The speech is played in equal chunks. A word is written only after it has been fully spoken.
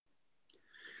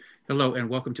Hello, and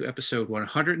welcome to episode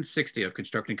 160 of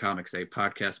Constructing Comics, a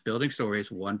podcast building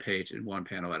stories one page and one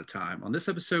panel at a time. On this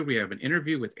episode, we have an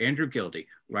interview with Andrew Gildy,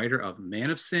 writer of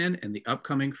Man of Sin and the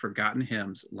upcoming Forgotten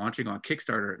Hymns, launching on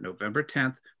Kickstarter November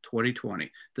 10th,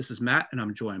 2020. This is Matt, and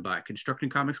I'm joined by Constructing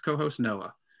Comics co-host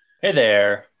Noah. Hey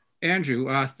there. Andrew,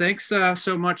 thanks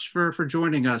so much for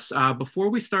joining us. Before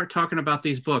we start talking about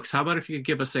these books, how about if you could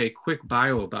give us a quick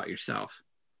bio about yourself?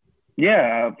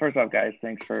 Yeah, first off, guys,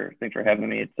 thanks for having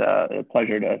me. It's a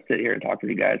pleasure to sit here and talk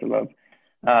with you guys. I love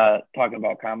talking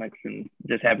about comics, and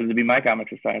just happens to be my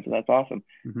comics assignment, so that's awesome.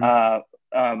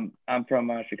 I'm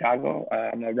from Chicago.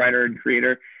 I'm a writer and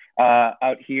creator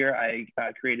out here. I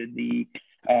created the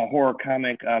horror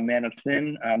comic Man of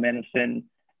Sin. Man of Sin.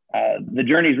 The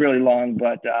journey's really long,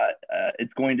 but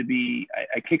it's going to be.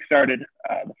 I kickstarted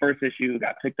the first issue,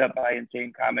 got picked up by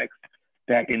Insane Comics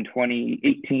back in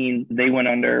 2018. They went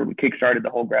under, we kickstarted the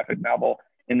whole graphic novel,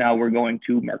 and now we're going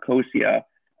to Marcosia,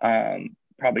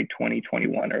 probably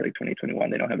 2021, early 2021.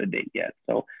 They don't have a date yet.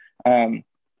 So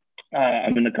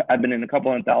I've been in a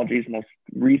couple of anthologies. Most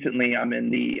recently, I'm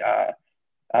in the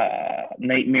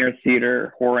Nightmare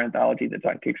Theater horror anthology that's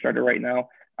on Kickstarter right now.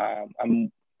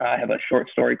 I have a short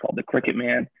story called The Cricket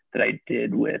Man that I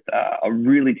did with a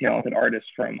really talented artist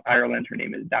from Ireland. Her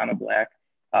name is Donna Black.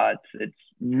 It's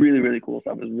really, really cool.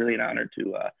 So it was really an honor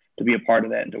to be a part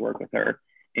of that and to work with her.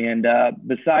 And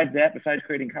besides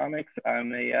creating comics,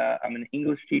 I'm an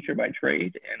English teacher by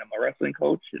trade, and I'm a wrestling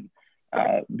coach. And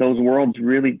those worlds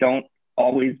really don't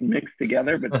always mix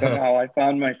together, but somehow I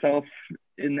found myself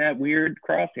in that weird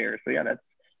crosshair. So yeah, that's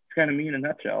kind of me in a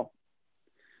nutshell.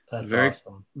 That's Very,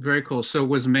 awesome. very cool. So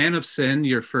was Man of Sin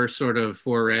your first sort of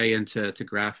foray into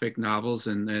graphic novels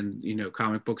and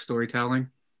comic book storytelling?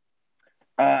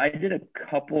 I did a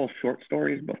couple short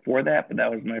stories before that, but that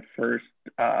was my first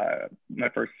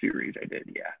series I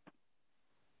did. Yeah.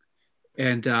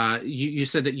 And you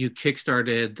said that you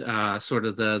kickstarted sort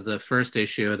of the first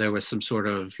issue. There was some sort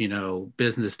of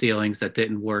business dealings that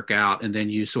didn't work out, and then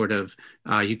you sort of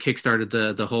you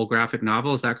kickstarted the whole graphic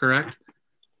novel. Is that correct?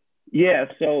 Yeah.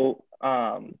 So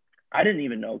I didn't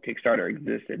even know Kickstarter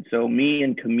existed. So me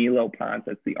and Camilo Ponce,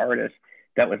 that's the artist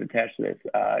that was attached to this.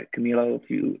 Camilo, if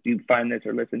you find this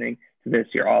or listening to this,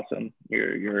 you're awesome.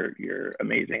 You're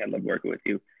amazing. I love working with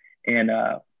you. And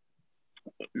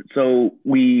so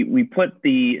we finished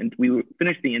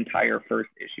the entire first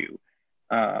issue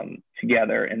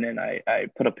together, and then I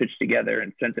put a pitch together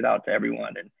and sent it out to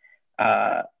everyone. And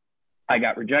I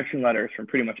got rejection letters from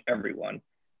pretty much everyone.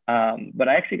 But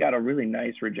I actually got a really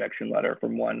nice rejection letter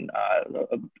from one,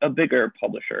 a bigger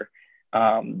publisher.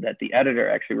 That the editor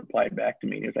actually replied back to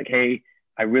me. He was like, "Hey,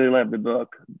 I really love the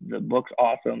book. The book's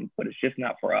awesome, but it's just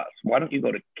not for us. Why don't you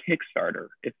go to Kickstarter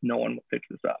if no one will pick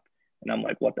this up?" And I'm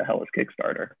like, "What the hell is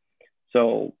Kickstarter?"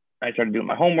 So I started doing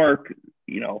my homework,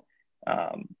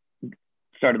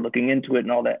 started looking into it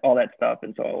and all that stuff.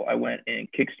 And so I went and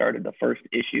kickstarted the first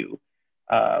issue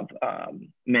of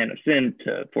Man of Sin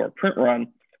for a print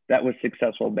run. That was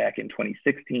successful back in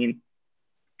 2016.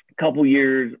 A couple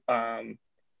years.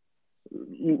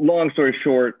 Long story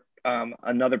short,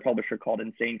 another publisher called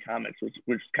Insane Comics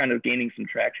was kind of gaining some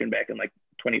traction back in like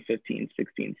 2015,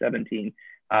 16, 17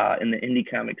 in the indie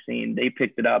comic scene. They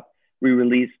picked it up. We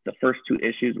released the first two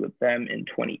issues with them in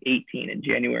 2018 in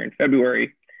January and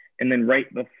February. And then right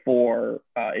before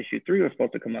issue 3 was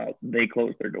supposed to come out, they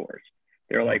closed their doors.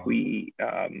 They were like, we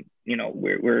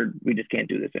just can't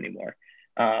do this anymore.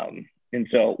 And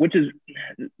so,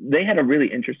 they had a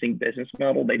really interesting business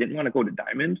model. They didn't want to go to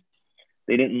Diamond.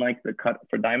 They didn't like the cut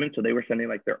for Diamond, so they were sending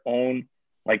like their own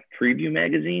like preview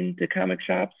magazine to comic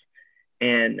shops.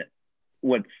 And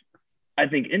what's I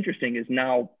think interesting is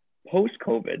now post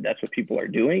COVID, that's what people are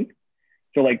doing.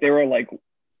 So like they were like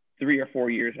 3 or 4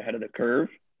 years ahead of the curve.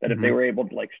 That if they were able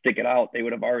to like stick it out, they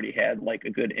would have already had like a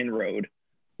good inroad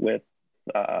with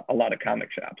a lot of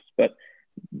comic shops. But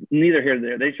neither here nor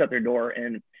there. They shut their door,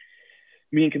 and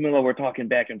me and Camilo were talking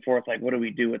back and forth, like, what do we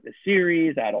do with this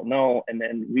series? I don't know. And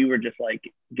then we were just like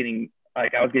I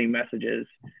was getting messages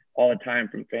all the time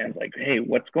from fans like, hey,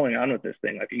 what's going on with this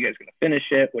thing? Like, are you guys going to finish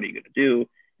it? What are you going to do?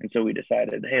 And so we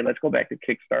decided, hey, let's go back to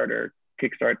Kickstarter,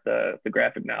 kickstart the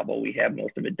graphic novel. We have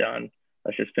most of it done.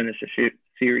 Let's just finish the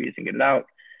series and get it out.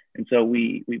 And so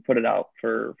we put it out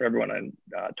for everyone in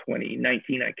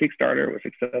 2019 on Kickstarter. It was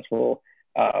successful.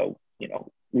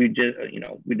 We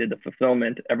did the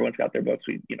fulfillment. Everyone's got their books.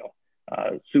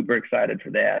 Super excited for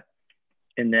that.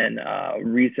 And then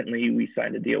recently we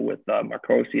signed a deal with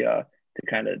Marcosia to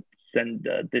kind of send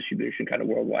distribution kind of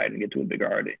worldwide and get to a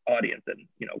bigger audience. And,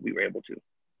 we were able to.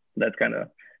 That's kind of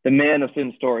the Man of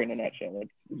Sin story in a nutshell.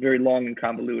 It's very long and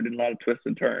convoluted and a lot of twists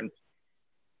and turns.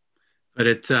 But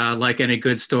it's like any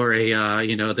good story,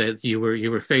 that you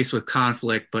were faced with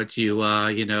conflict, but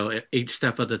each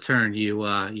step of the turn,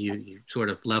 you sort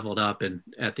of leveled up, and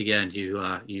at the end,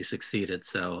 you succeeded.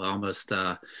 So almost,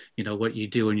 what you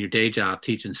do in your day job,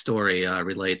 teaching story,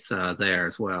 relates there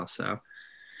as well. So,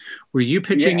 were you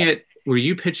pitching it? Were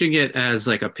you pitching it as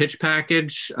like a pitch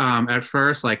package at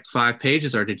first, like 5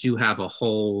 pages, or did you have a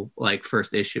whole like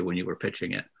first issue when you were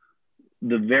pitching it?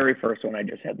 The very first one, I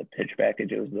just had the pitch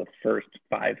package. It was the first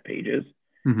 5 pages.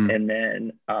 Mm-hmm. And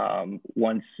then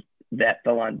once that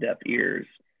fell on deaf ears,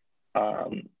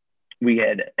 we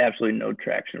had absolutely no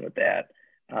traction with that.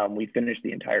 We finished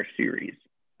the entire series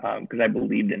because I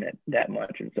believed in it that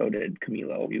much. And so did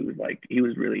Camilo. He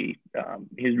was really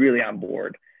on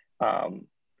board,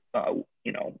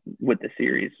 with the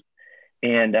series.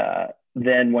 And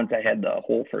then once I had the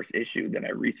whole first issue, then I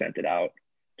resent it out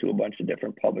to a bunch of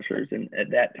different publishers. And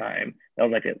at that time, that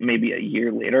was maybe a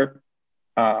year later.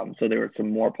 So there were some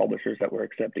more publishers that were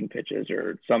accepting pitches,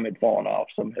 or some had fallen off,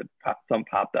 some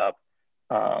popped up,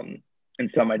 and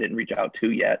some I didn't reach out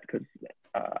to yet because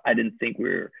I didn't think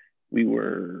we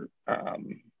were. I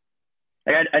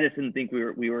just didn't think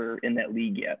we were in that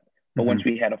league yet. But once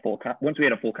we had a full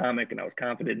comic and I was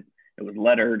confident, it was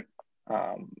lettered.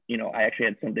 I actually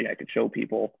had something I could show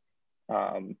people.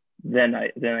 Then I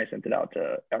sent it out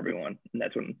to everyone, and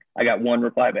that's when I got one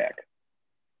reply back.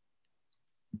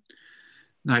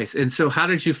 Nice. And so, how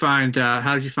did you find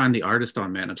the artist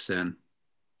on Man of Sin?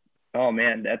 Oh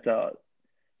man, that's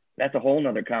a whole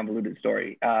nother convoluted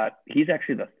story. He's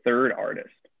actually the third artist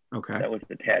that was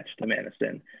attached to Man of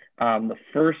Sin. The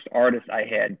first artist I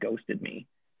had ghosted me.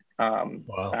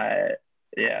 Wow.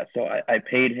 So I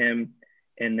paid him.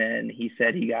 And then he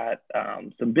said he got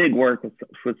some big work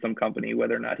with some company.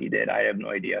 Whether or not he did, I have no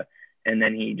idea. And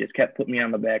then he just kept putting me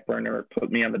on the back burner.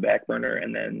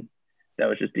 And then that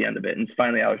was just the end of it. And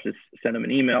finally, I was just sent him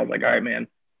an email. I was like, all right, man,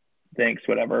 thanks,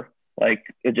 whatever. Like,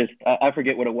 I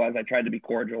forget what it was. I tried to be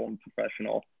cordial and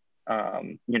professional,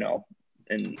 and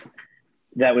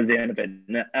that was the end of it.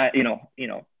 And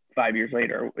 5 years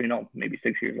later, maybe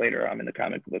 6 years later, I'm in the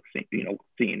comic book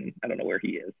scene. I don't know where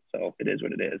he is. So it is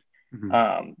what it is.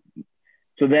 Mm-hmm.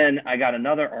 So then I got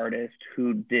another artist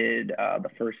who did the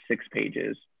first 6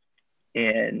 pages,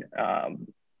 and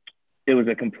it was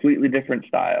a completely different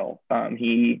style.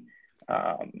 He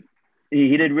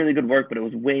did really good work, but it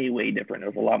was way, way different. It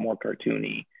was a lot more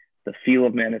cartoony. The feel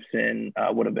of Man of Sin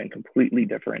would have been completely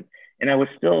different. And I was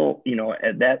still,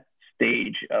 at that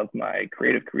stage of my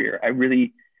creative career,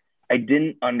 I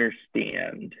didn't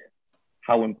understand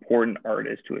how important art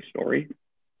is to a story.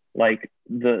 Like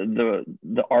the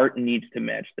art needs to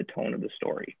match the tone of the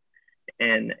story.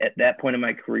 And at that point in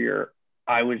my career,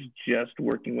 I was just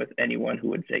working with anyone who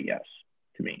would say yes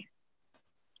to me.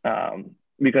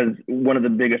 Because one of the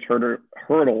biggest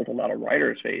hurdles a lot of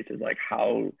writers face is like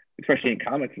how, especially in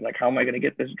comics, is like, how am I going to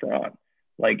get this drawn?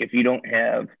 Like if you don't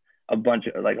have a bunch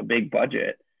of like a big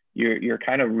budget, you're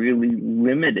kind of really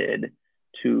limited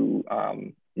to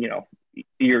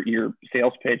your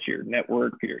sales pitch, your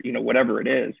network, your whatever it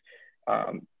is.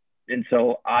 And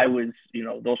so I was,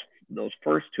 those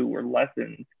first 2 were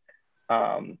lessons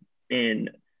in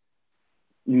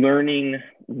learning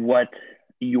what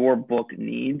your book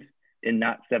needs and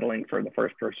not settling for the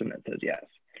first person that says yes.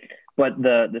 But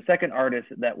the second artist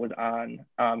that was on,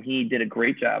 he did a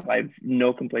great job. I have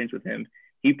no complaints with him.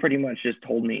 He pretty much just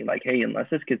told me like, hey, unless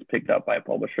this gets picked up by a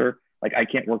publisher, like I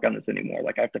can't work on this anymore.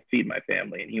 Like I have to feed my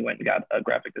family. And he went and got a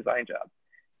graphic design job.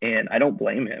 And I don't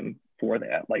blame him for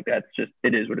that. Like that's just,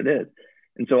 it is what it is.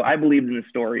 And so I believed in the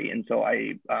story. And so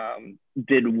I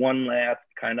did one last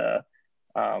kind of,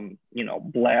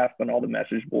 blast on all the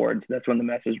message boards. That's when the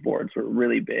message boards were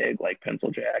really big, like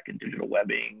Pencil Jack and Digital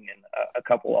Webbing and a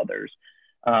couple others.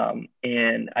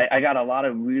 And I got a lot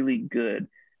of really good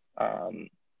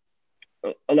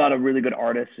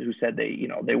artists who said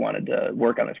they wanted to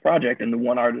work on this project. And the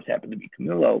one artist happened to be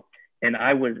Camilo. And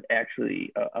I was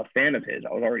actually a fan of his.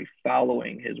 I was already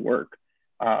following his work.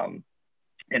 And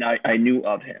I knew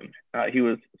of him. He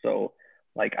was, so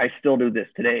like, I still do this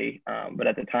today. But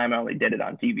at the time I only did it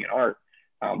on DeviantArt.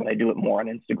 But I do it more on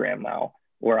Instagram now,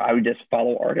 where I would just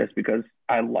follow artists because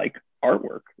I like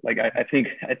artwork. Like, I think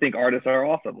artists are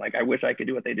awesome. Like, I wish I could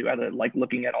do what they do. I like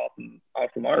looking at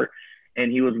awesome art.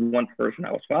 And he was one person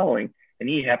I was following, and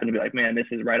he happened to be like, man, this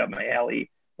is right up my alley.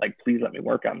 Like, please let me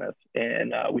work on this.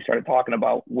 And we started talking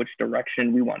about which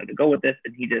direction we wanted to go with this.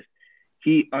 And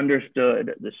he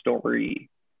understood the story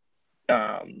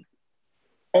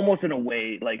almost in a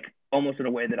way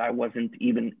that I wasn't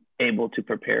even able to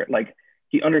prepare. Like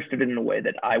he understood it in a way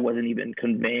that I wasn't even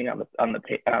conveying on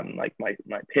like my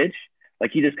pitch.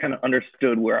 Like he just kind of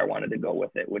understood where I wanted to go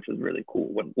with it, which was really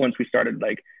cool. Once we started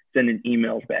like sending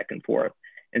emails back and forth,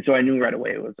 and so I knew right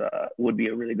away it was would be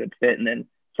a really good fit. And then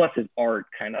plus his art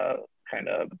kind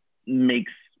of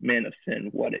makes Man of Sin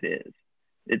what it is.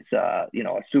 It's a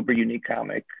super unique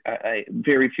comic. I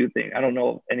very few things. I don't know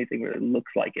if anything really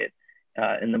looks like it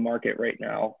in the market right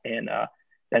now, and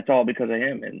that's all because of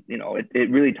him. And it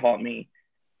really taught me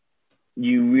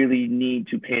you really need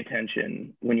to pay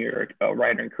attention when you're a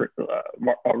writer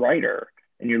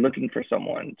and you're looking for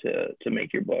someone to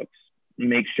make your books.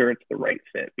 Make sure it's the right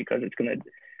fit, because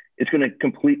it's gonna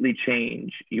completely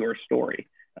change your story.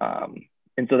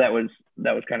 And so that was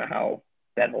kind of how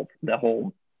the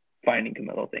whole Finding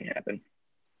Camillo thing happened.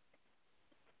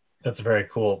 That's very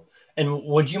cool. And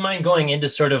would you mind going into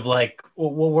sort of like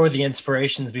what were the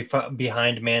inspirations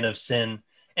behind Man of Sin?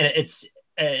 And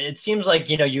it seems like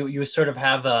you sort of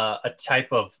have a type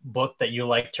of book that you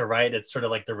like to write. It's sort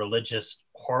of like the religious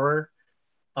horror.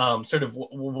 Sort of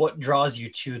what draws you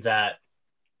to that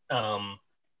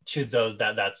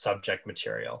that subject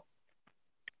material?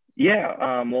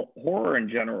 Yeah, well, horror in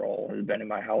general has been in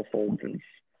my household since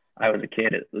I was a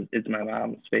kid. It's my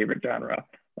mom's favorite genre.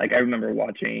 Like I remember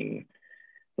watching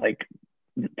like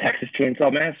the Texas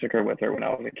Chainsaw Massacre with her when I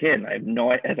was a kid. And I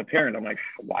have as a parent, I'm like,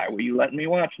 why were you letting me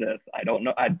watch this? I don't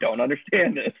know. I don't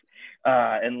understand this.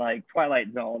 And like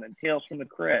Twilight Zone and Tales from the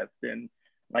Crypt. And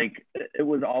like, it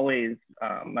was always,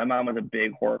 my mom was a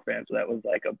big horror fan. So that was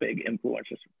like a big influence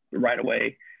just right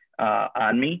away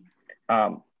on me.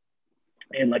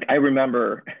 And like, I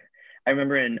remember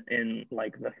in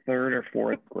like the third or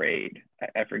fourth grade,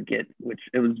 I forget which,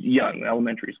 it was young,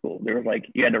 elementary school. There was like,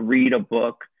 you had to read a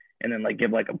book and then like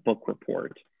give like a book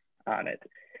report on it.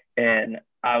 And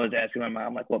I was asking my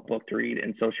mom like what book to read.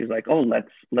 And so she's like, oh,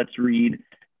 let's read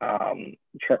the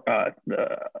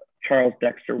Charles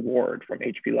Dexter Ward from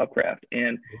H.P. Lovecraft.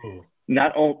 And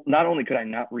not only could I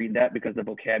not read that because the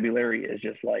vocabulary is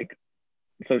just like,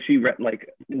 so she read like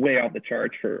way off the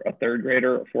charts for a third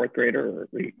grader or fourth grader or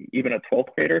even a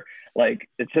 12th grader. Like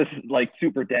it's just like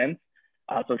super dense.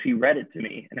 So she read it to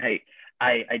me, and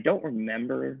I don't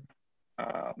remember.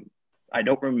 I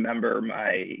don't remember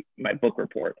my book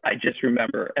report. I just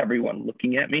remember everyone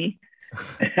looking at me.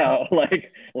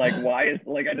 like why is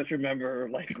like I just remember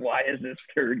like why is this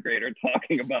third grader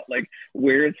talking about like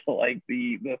where's like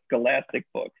the Scholastic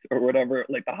books or whatever,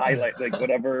 like the highlight, like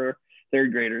whatever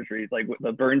third graders read, like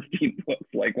the Bernstein books,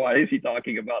 like why is he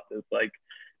talking about this like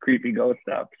creepy ghost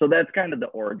stuff? So that's kind of the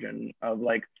origin of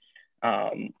like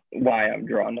why I'm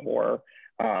drawn to horror.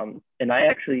 And I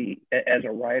actually, as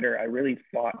a writer, I really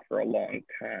fought for a long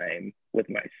time with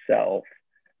myself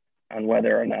on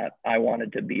whether or not I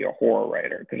wanted to be a horror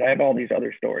writer, because I have all these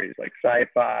other stories like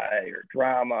sci-fi or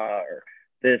drama or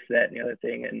this, that, and the other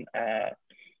thing. And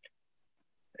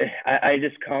I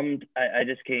just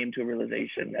came to a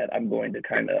realization that I'm going to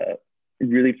kind of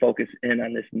really focus in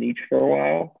on this niche for a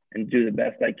while and do the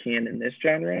best I can in this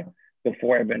genre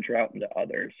before I venture out into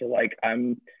others. So like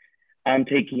I'm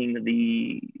taking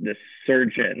the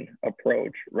surgeon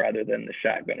approach rather than the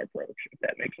shotgun approach, if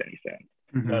that makes any sense.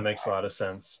 Mm-hmm. That makes a lot of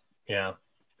sense. Yeah.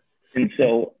 And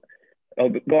so,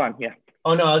 go on. Yeah.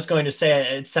 Oh no, I was going to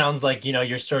say, it sounds like,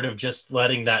 you're sort of just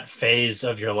letting that phase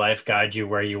of your life guide you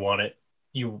where you want it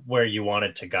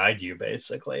to guide you,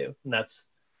 basically. And that's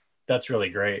really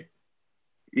great.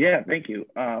 Yeah, thank you.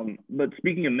 But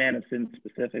speaking of Man of Sin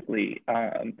specifically,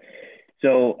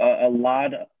 so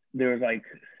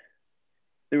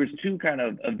there was two kind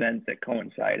of events that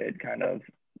coincided,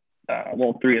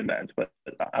 three events, but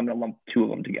I'm gonna lump two of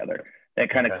them together that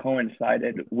kind of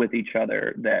coincided with each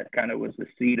other. That kind of was the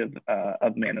seed of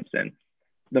Man of Sin.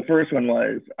 The first one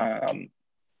was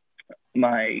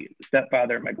my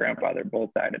stepfather and my grandfather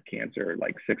both died of cancer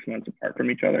like 6 months apart from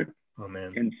each other. Oh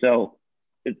man! And so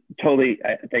it's totally,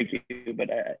 thank you, but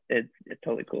it's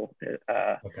totally cool.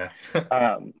 Okay.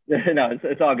 No,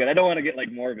 it's all good. I don't want to get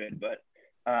like morbid, but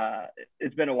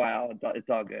it's been a while. It's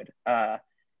all good.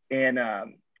 And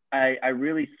I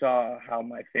really saw how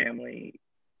my family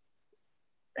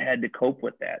had to cope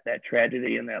with that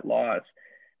tragedy and that loss.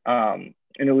 And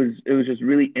it was just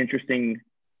really interesting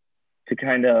to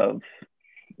kind of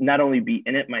not only be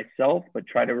in it myself, but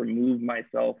try to remove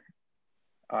myself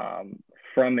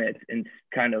from it and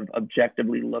kind of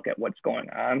objectively look at what's going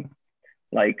on.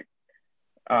 Like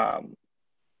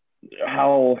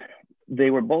how they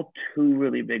were both two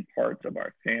really big parts of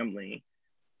our family,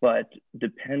 but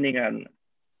depending on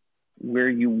where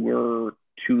you were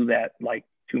to that, like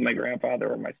to my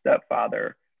grandfather or my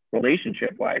stepfather,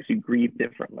 relationship wise, you grieve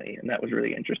differently. And that was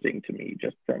really interesting to me,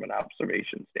 just from an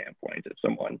observation standpoint of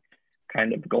someone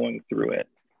kind of going through it.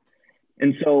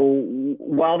 And so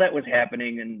while that was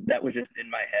happening, and that was just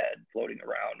in my head floating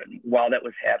around, and while that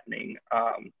was happening,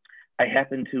 I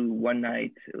happened to one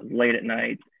night, it was late at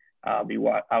night, I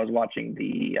was watching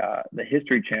the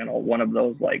History Channel, one of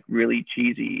those like really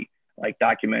cheesy like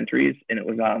documentaries, and it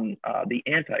was on the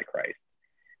Antichrist.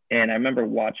 And I remember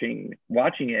watching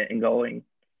it and going,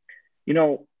 you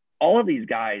know, all of these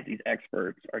guys, these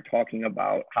experts are talking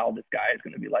about how this guy is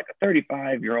going to be like a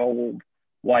 35-year-old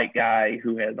white guy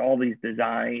who has all these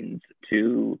designs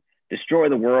to destroy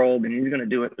the world, and he's going to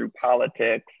do it through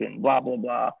politics and blah, blah,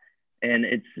 blah. And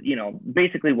it's, you know,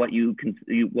 basically what you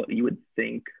would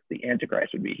think the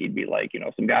Antichrist would be. He'd be like, you know,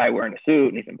 some guy wearing a suit,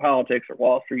 and he's in politics or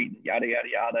Wall Street, and yada, yada,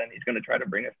 yada, and he's going to try to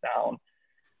bring us down.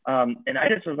 And I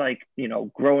just was like, you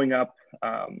know, growing up,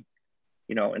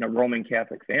 you know, in a Roman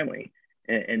Catholic family,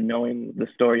 and knowing the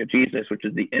story of Jesus, which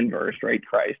is the inverse, right?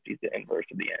 Christ, he's the inverse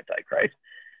of the Antichrist.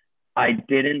 I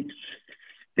didn't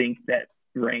think that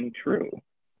rang true.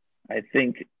 I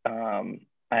think,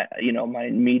 you know, my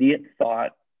immediate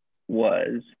thought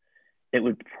was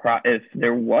if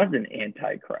there was an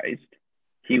Antichrist,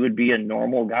 he would be a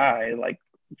normal guy like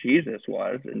Jesus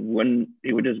was, and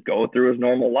he would just go through his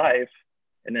normal life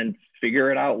and then figure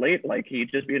it out late, like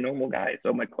he'd just be a normal guy.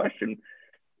 So my question,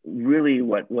 really,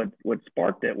 what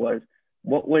sparked it was,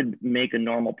 what would make a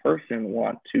normal person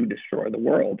want to destroy the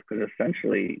world? Because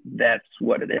essentially that's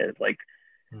what it is. Like,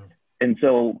 and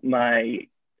so my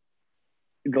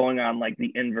going on like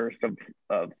the inverse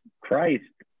of Christ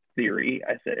theory,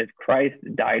 I said, if Christ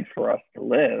died for us to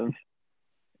live,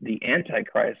 the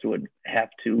Antichrist would have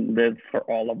to live for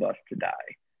all of us to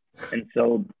die. And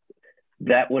so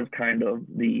that was kind of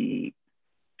the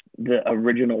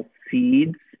original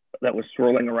seeds that was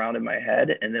swirling around in my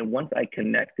head. And then once I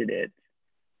connected it,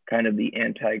 kind of the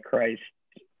Antichrist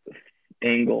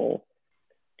angle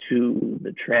to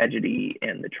the tragedy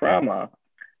and the trauma,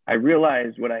 I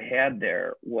realized what I had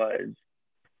there was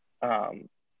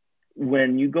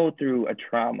when you go through a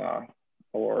trauma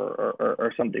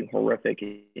or something horrific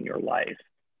in your life,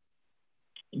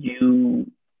 you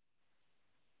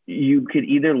could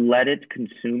either let it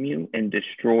consume you and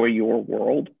destroy your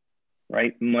world,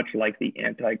 right? Much like the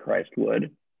Antichrist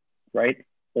would, right?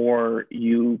 Or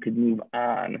you could move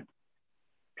on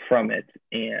from it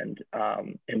and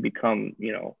become,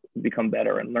 you know, become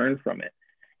better and learn from it.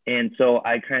 And so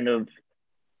I kind of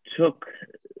took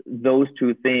those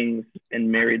two things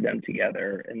and married them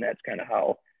together. And that's kind of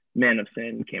how Man of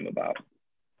Sin came about.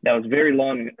 That was very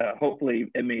long.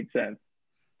 Hopefully it made sense.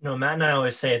 No, Matt and I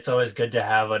always say it's always good to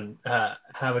have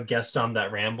a guest on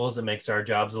that rambles. It makes our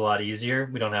jobs a lot easier.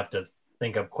 We don't have to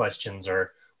think of questions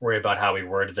or worry about how we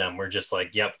word them. We're just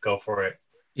like, yep, go for it.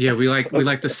 Yeah, we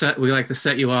like to set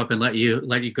you up and let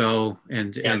you go,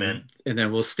 and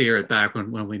then we'll steer it back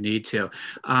when we need to.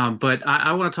 But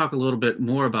I want to talk a little bit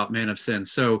more about Man of Sin.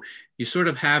 So you sort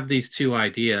of have these two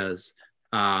ideas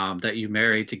that you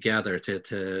married together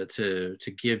to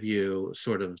give you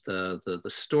sort of the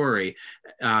story.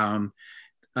 I'm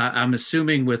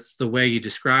assuming with the way you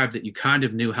described it, you kind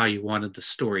of knew how you wanted the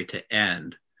story to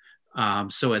end.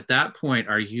 So at that point,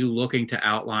 are you looking to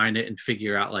outline it and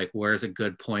figure out like where's a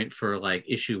good point for like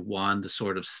issue one to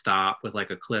sort of stop with like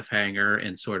a cliffhanger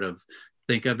and sort of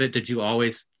think of it? Did you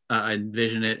always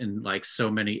envision it in like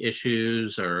so many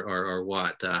issues or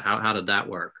what? How did that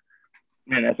work?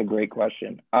 Man, that's a great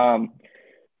question. So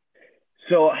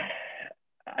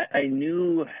I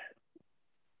knew.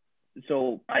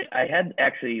 So I had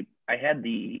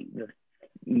the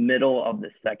middle of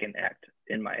the second act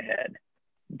in my head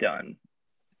done,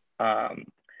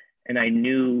 and I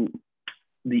knew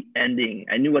the ending.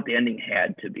 I knew what the ending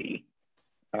had to be.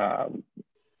 How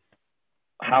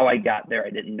I got there, I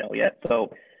didn't know yet.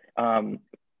 So I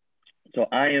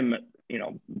am, you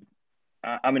know,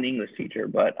 I'm an English teacher,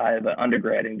 but I have an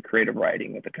undergrad in creative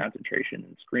writing with a concentration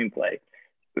in screenplays.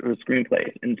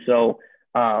 And so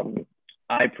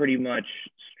I pretty much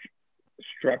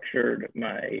structured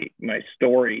my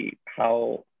story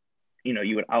how, you know,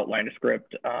 you would outline a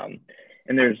script. And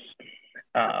there's,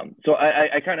 so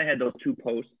I kind of had those two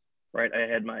posts, right? I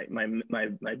had my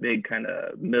big kind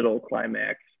of middle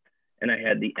climax, and I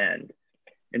had the end.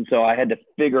 And so I had to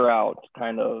figure out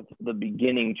kind of the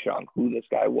beginning chunk, who this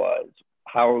guy was,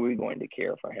 how are we going to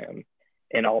care for him,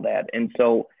 and all that. And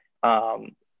so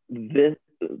this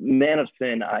Man of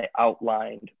Sin, I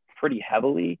outlined pretty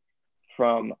heavily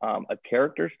from a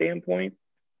character standpoint,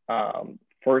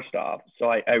 first off. So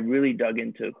I really dug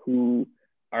into who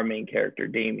our main character,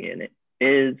 Damien,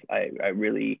 is. I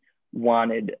really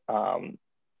wanted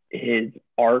his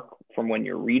arc from when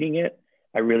you're reading it.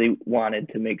 I really wanted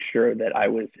to make sure that I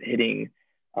was hitting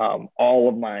all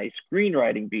of my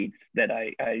screenwriting beats that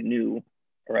I knew,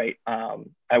 right?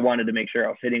 I wanted to make sure I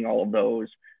was hitting all of those.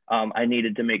 I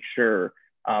needed to make sure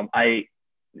one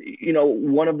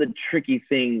of the tricky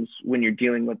things when you're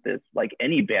dealing with this, like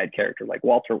any bad character, like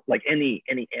Walter, like any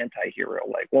anti-hero,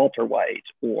 like Walter White,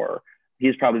 or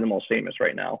he's probably the most famous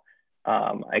right now.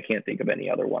 I can't think of any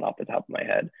other one off the top of my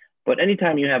head. But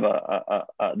anytime you have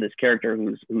this character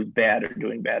who's bad or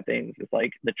doing bad things, it's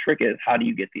like the trick is how do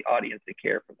you get the audience to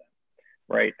care for them,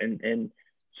 right? And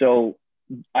so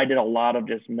I did a lot of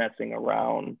just messing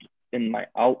around in my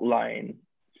outline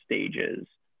stages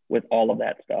with all of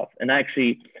that stuff. And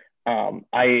actually,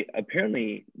 I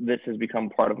apparently this has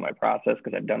become part of my process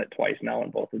because I've done it twice now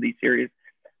in both of these series.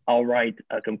 I'll write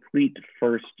a complete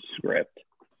first script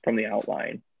from the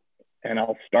outline, and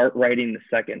I'll start writing the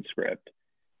second script,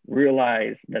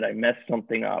 realize that I messed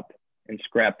something up and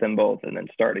scrap them both, and then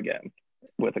start again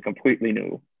with a completely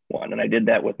new one. And I did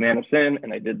that with Man of Sin,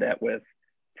 and I did that with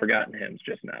Forgotten Hymns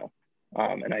just now.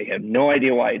 And I have no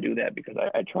idea why I do that, because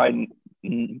I tried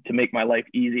to make my life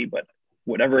easy, but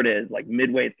whatever it is, like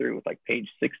midway through, it's like page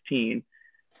 16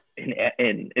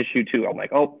 in issue 2, I'm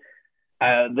like,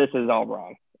 this is all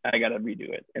wrong. I got to redo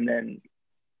it. And then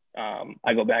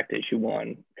I go back to issue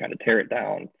 1, kind of tear it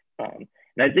down. And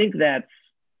I think that's,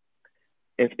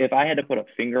 if I had to put a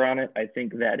finger on it, I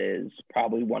think that is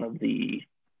probably one of the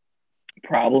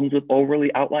problems with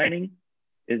overly outlining,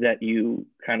 is that you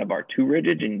kind of are too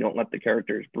rigid and you don't let the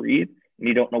characters breathe, and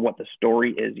you don't know what the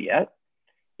story is yet.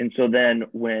 And so then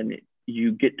when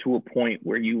you get to a point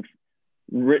where you've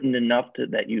written enough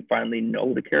that you finally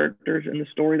know the characters in the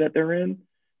story that they're in,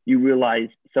 you realize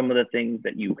some of the things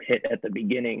that you hit at the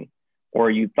beginning, or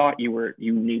you thought you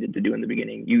needed to do in the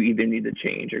beginning, you either need to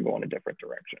change or go in a different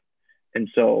direction. And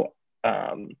so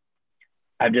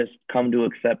I've just come to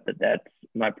accept that that's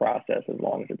my process as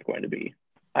long as it's going to be.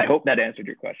 I hope that answered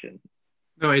your question.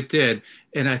 No, it did.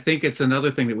 And I think it's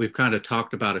another thing that we've kind of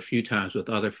talked about a few times with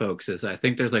other folks, is I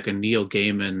think there's like a Neil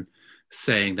Gaiman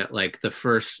saying that like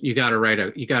you got to write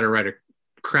a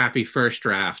crappy first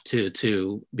draft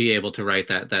to be able to write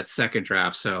that second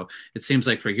draft. So it seems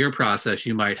like for your process,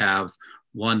 you might have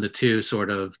 1 to 2 sort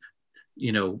of,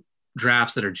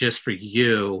 drafts that are just for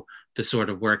you to sort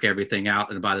of work everything out.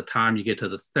 And by the time you get to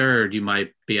the third, you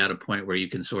might be at a point where you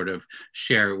can sort of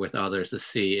share it with others to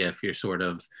see if you're sort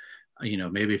of,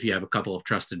 maybe if you have a couple of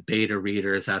trusted beta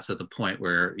readers, that's at the point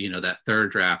where, that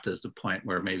third draft is the point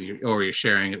where maybe, or you're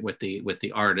sharing it with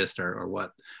the artist or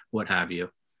what have you.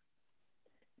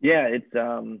 Yeah, it's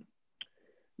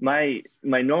my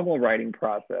normal writing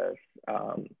process.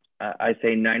 I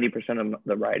say 90% of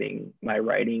my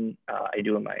writing, I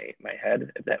do in my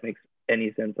head, if that makes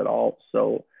any sense at all.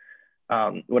 So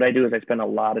what I do is I spend a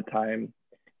lot of time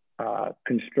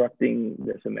constructing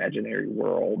this imaginary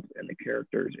world and the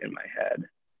characters in my head.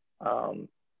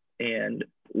 And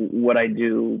what I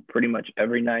do pretty much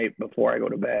every night before I go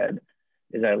to bed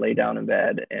is I lay down in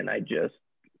bed and I just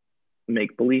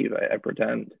make believe. I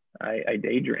pretend. I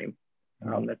daydream.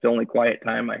 That's the only quiet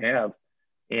time I have.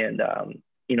 And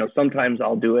sometimes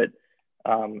I'll do it.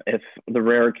 If the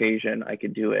rare occasion I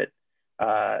could do it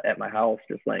at my house,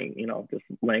 just laying on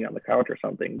the couch or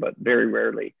something, but very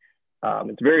rarely.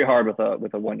 It's very hard with a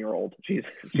 1-year-old. She's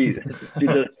just,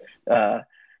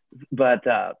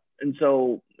 and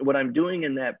so what I'm doing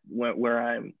in that, where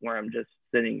I'm just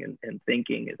sitting and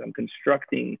thinking, is I'm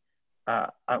constructing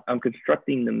the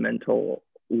mental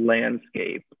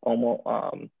landscape, almost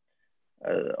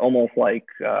like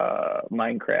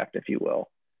Minecraft, if you will.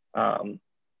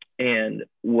 And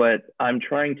what I'm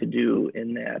trying to do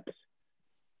in that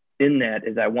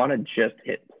is I want to just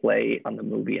hit play on the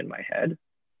movie in my head.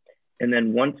 And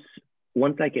then once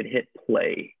I could hit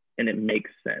play and it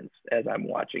makes sense as I'm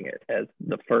watching it, as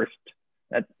the first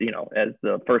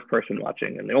person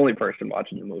watching and the only person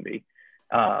watching the movie,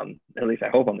 at least I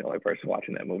hope I'm the only person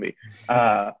watching that movie.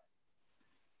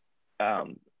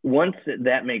 Once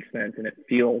that makes sense and it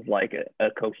feels like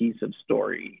a cohesive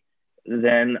story,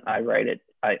 then I write it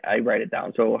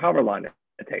down. So however long it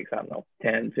takes, I don't know,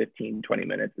 10, 15, 20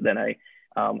 minutes. Then I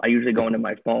usually go into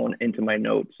my phone, into my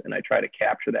notes, and I try to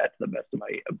capture that to the best of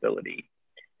my ability.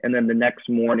 And then the next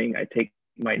morning I take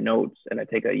my notes and I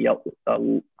take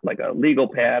like a legal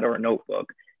pad or a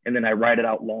notebook, and then I write it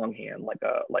out longhand,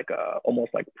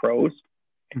 almost like prose.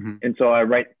 Mm-hmm. And so I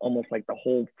write almost like the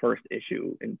whole first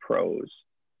issue in prose,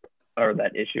 or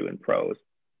that issue in prose.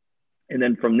 And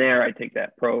then from there, I take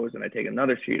that prose and I take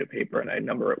another sheet of paper and I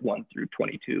number it 1 through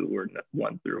 22 or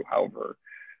 1 through however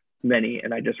many,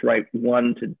 and I just write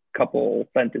one to couple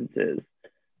sentences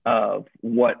of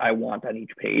what I want on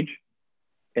each page.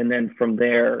 And then from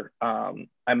there,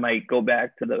 I might go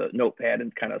back to the notepad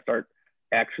and kind of start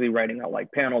actually writing out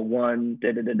like panel 1,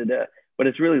 but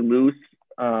it's really loose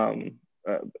until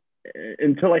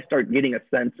I start getting a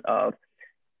sense of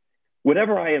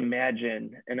whatever I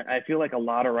imagine. And I feel like a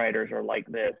lot of writers are like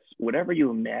this. Whatever you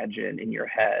imagine in your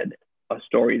head a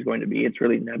story is going to be, it's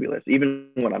really nebulous. Even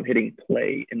when I'm hitting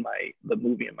play in the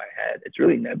movie in my head, it's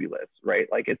really nebulous, right?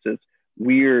 Like it's this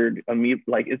weird,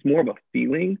 like it's more of a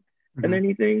feeling than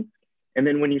anything. And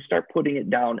then when you start putting it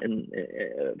down in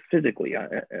physically,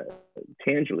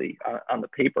 tangibly on the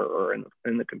paper or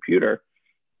in the computer,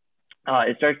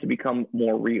 it starts to become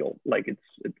more real. Like it's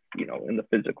in the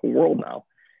physical world now,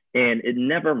 and it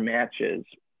never matches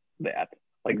that.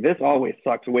 Like this always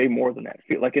sucks way more than that.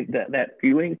 That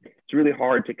feeling, it's really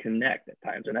hard to connect at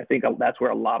times. And I think that's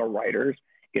where a lot of writers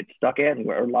get stuck at, and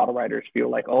where a lot of writers feel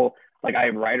like, oh, like I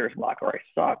have writer's block or I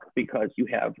suck, because you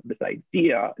have this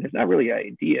idea, and it's not really an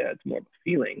idea, it's more of a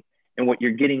feeling. And what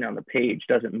you're getting on the page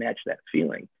doesn't match that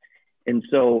feeling. And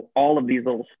so all of these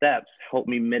little steps help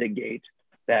me mitigate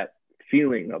that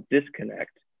feeling of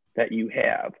disconnect that you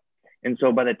have. And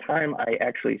so by the time I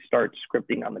actually start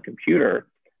scripting on the computer,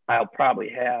 I'll probably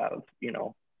have,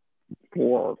 4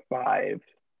 or 5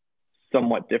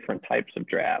 somewhat different types of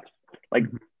drafts. Like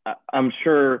I'm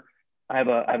sure I have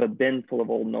a bin full of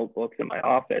old notebooks in my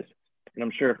office, and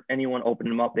I'm sure if anyone opened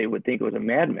them up, they would think it was a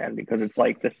madman, because it's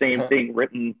like the same thing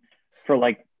written for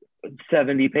like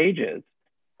 70 pages.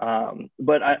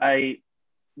 But I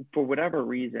for whatever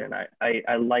reason,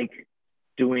 I like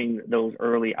doing those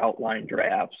early outline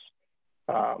drafts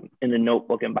in the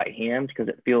notebook and by hand, because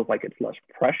it feels like it's less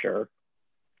pressure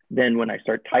than when I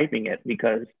start typing it,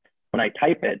 because when I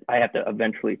type it, I have to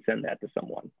eventually send that to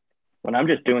someone. When I'm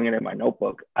just doing it in my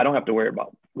notebook, I don't have to worry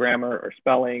about grammar or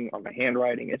spelling or my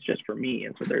handwriting. It's just for me.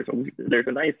 And so there's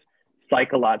a nice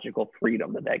psychological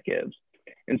freedom that gives.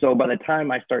 And so by the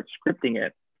time I start scripting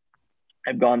it,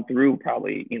 I've gone through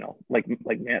probably, like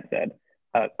Matt said,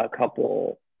 a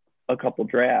couple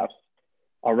drafts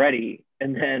already.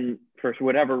 And then for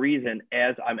whatever reason,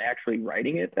 as I'm actually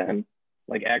writing it, then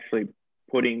like actually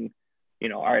putting,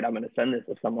 all right, I'm going to send this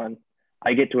to someone,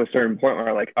 I get to a certain point where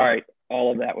I'm like, all right,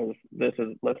 all of that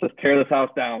let's just tear this house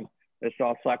down. This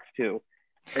all sucks too.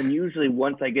 And usually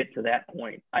once I get to that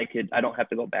point, I don't have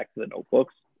to go back to the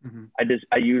notebooks.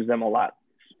 I use them a lot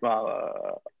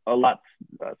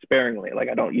sparingly. Like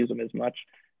I don't use them as much.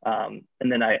 And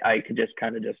then I could just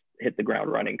kind of just hit the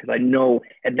ground running, because I know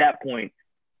at that point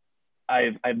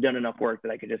I've done enough work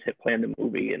that I could just hit play in the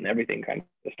movie and everything kind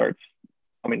of starts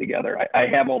coming together. I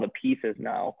have all the pieces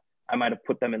now. I might have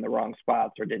put them in the wrong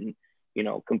spots or didn't,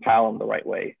 compile them the right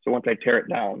way. So once I tear it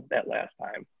down that last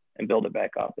time and build it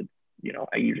back up,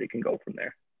 I usually can go from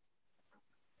there.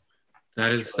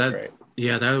 That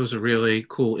was a really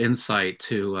cool insight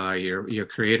to your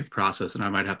creative process, and I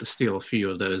might have to steal a few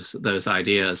of those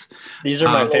ideas. These are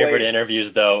my favorite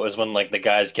interviews, though, is when like the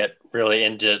guys get really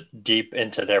deep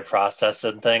into their process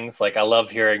and things. Like I love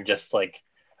hearing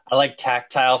I like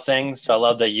tactile things, so I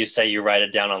love that you say you write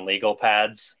it down on legal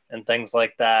pads and things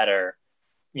like that, or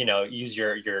use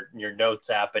your notes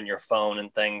app and your phone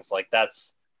and things like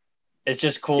that's. It's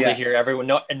just cool to hear everyone.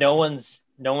 No one's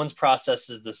process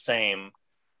is the same,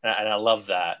 and I love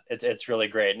that. It's really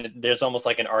great. And there's almost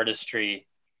like an artistry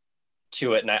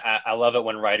to it, and I love it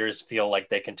when writers feel like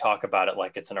they can talk about it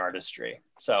like it's an artistry.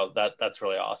 So that's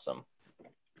really awesome.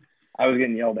 I was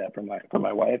getting yelled at from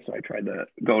my wife, so I tried to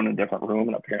go in a different room,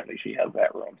 and apparently she has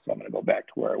that room, so I'm going to go back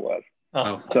to where I was.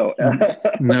 Oh, so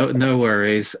no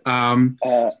worries. I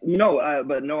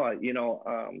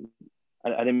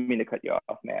didn't mean to cut you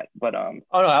off, Matt, but oh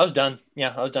no, I was done.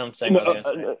 Yeah, I was done saying what I was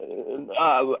going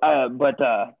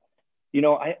to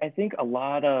say. I think a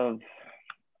lot of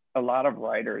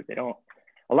writers, a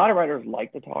lot of writers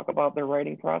like to talk about their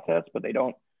writing process, but they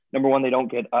don't. Number one, they don't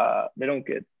get a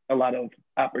lot of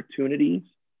opportunities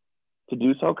to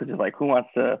do so, because it's like, who wants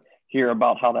to hear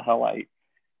about how the hell I,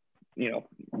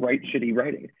 write shitty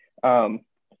writing?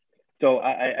 So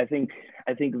I think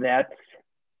that's,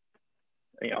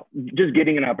 just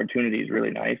getting an opportunity is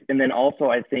really nice. And then also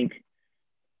I think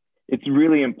it's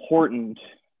really important,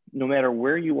 no matter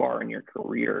where you are in your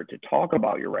career, to talk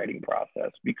about your writing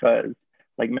process, because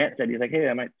like Matt said, he's like, hey,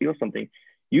 I might feel something.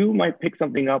 You might pick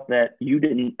something up that you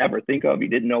didn't ever think of, you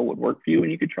didn't know would work for you,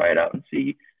 and you could try it out and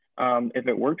see if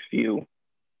it works for you.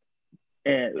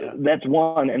 And that's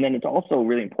one. And then it's also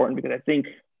really important because I think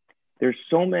there's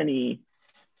so many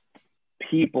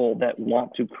people that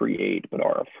want to create but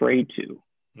are afraid to.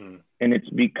 And it's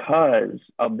because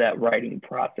of that writing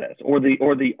process or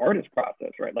the artist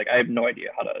process, right? Like I have no idea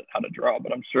how to draw,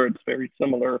 but I'm sure it's very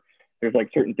similar. There's like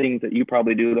certain things that you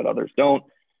probably do that others don't.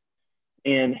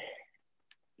 And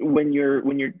when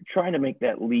you're trying to make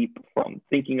that leap from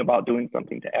thinking about doing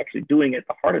something to actually doing it,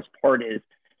 the hardest part is,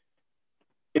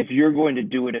 if you're going to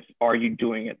do it, are you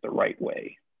doing it the right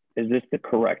way? Is this the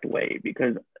correct way?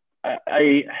 Because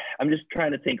I'm just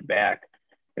trying to think back,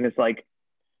 and it's like,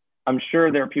 I'm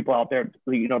sure there are people out there,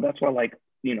 you know, that's why, like,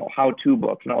 you know, how-to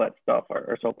books and all that stuff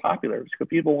are so popular, because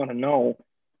people want to know,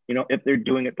 you know, if they're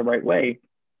doing it the right way.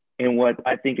 And what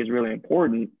I think is really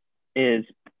important is,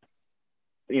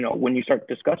 you know, when you start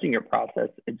discussing your process,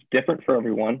 it's different for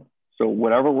everyone. So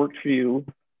whatever works for you,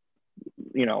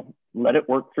 you know, let it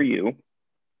work for you.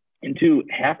 And two,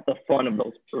 half the fun of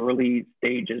those early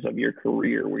stages of your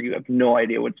career where you have no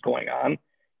idea what's going on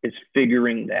is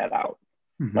figuring that out.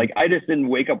 Mm-hmm. Like, I just didn't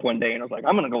wake up one day and I was like,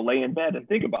 I'm going to go lay in bed and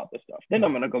think about this stuff. Then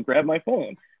I'm going to go grab my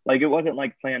phone. Like, it wasn't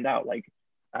like planned out. Like,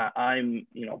 I'm,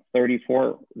 you know,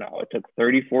 34 now. It took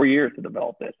 34 years to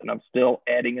develop this, and I'm still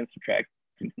adding and subtracting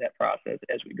to that process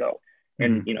as we go. Mm-hmm.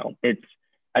 And, you know,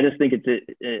 I just think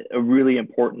it's a really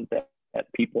important that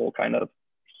people kind of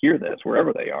hear this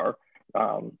wherever they are.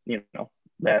 You know,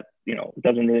 that, you know, it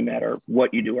doesn't really matter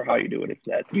what you do or how you do it. It's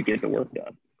that you get the work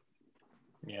done.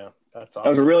 Yeah, that's awesome. That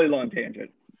was a really long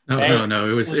tangent. No,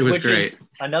 it was great.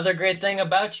 Another great thing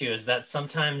about you is that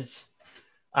sometimes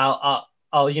I'll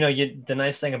you know, the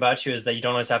nice thing about you is that you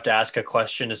don't always have to ask a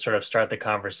question to sort of start the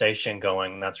conversation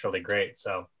going. And that's really great.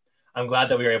 So I'm glad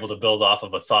that we were able to build off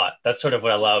of a thought. That's sort of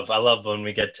what I love. I love when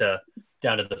we get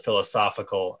down to the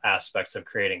philosophical aspects of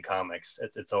creating comics.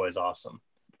 It's always awesome.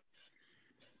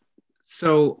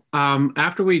 So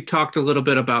after we talked a little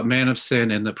bit about Man of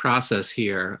Sin and the process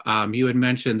here, you had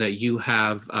mentioned that you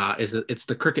have, it's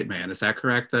the Cricket Man, is that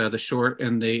correct? The short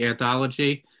in the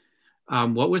anthology.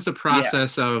 What was the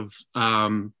process of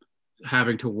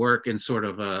having to work in sort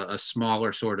of a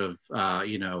smaller sort of,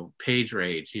 you know, page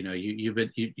range? You know,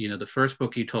 you know, the first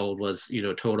book you told was, you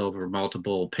know, told over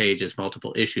multiple pages,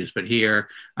 multiple issues, but here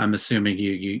I'm assuming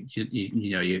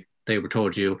they were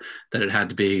told you that it had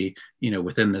to be, you know,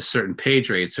 within this certain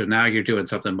page rate. So now you're doing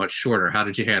something much shorter. How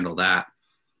did you handle that?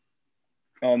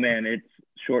 Oh man, it's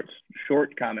short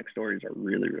comic stories are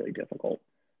really, really difficult.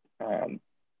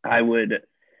 I would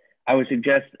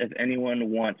suggest if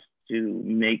anyone wants to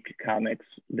make comics,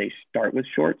 they start with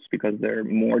shorts because they're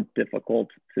more difficult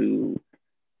to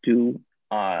do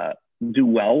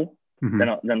well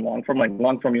than long form. Like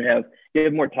long form, you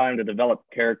have more time to develop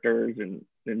characters and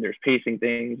there's pacing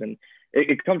things, and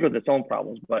it comes with its own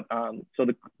problems. But so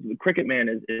the Cricket Man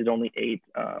is only eight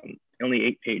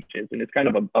pages, and it's kind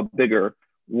of a bigger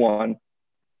one.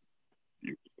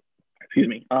 Excuse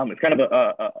me. It's kind of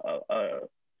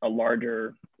a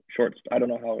larger short. I don't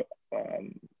know how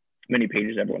many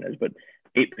pages everyone is, but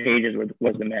 8 pages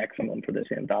was the maximum for this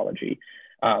anthology.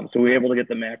 So we were able to get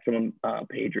the maximum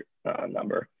page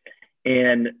number,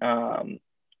 and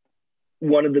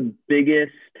one of the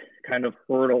biggest kind of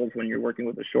hurdles when you're working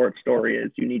with a short story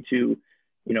is you need to,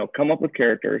 you know, come up with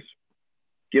characters,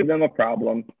 give them a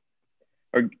problem,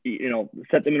 or, you know,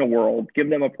 set them in a world, give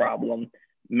them a problem,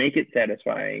 make it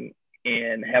satisfying,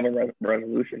 and have a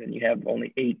resolution. And you have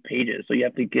only 8 pages. So you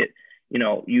have to get, you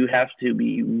know, you have to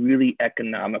be really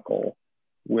economical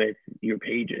with your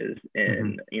pages.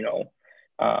 And, you know,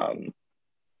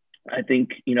 I think,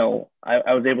 you know,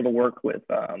 I was able to work with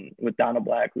Donna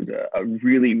Black, who's a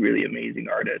really, really amazing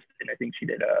artist. And I think she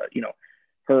did, you know,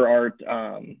 her art.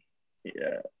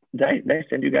 Did I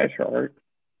send you guys her art?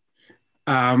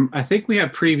 I think we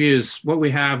have previews. What we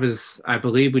have is, I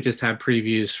believe we just have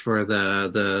previews for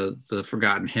the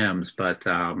Forgotten Hymns, but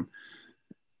I'll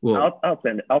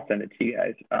send it to you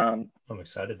guys. I'm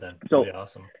excited then. So really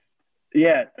awesome.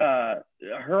 Yeah,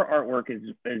 her artwork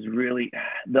is really,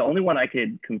 the only one I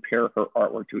could compare her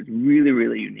artwork to is really,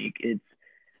 really unique. It's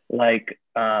like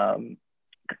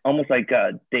almost like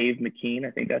Dave McKean,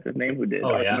 I think that's his name, who did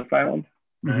Arkham Asylum.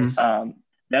 Nice.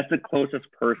 That's the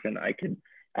closest person I could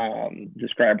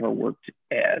describe her work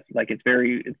as. Like it's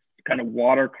kind of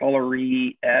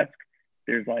watercolory-esque.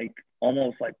 There's like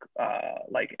almost like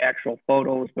actual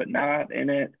photos, but not in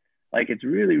it. Like it's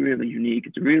really, really unique.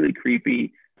 It's really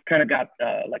creepy. Kind of got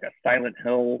like a Silent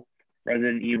Hill,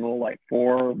 Resident Evil, like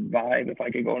 4 vibe, if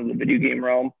I could go into the video game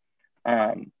realm.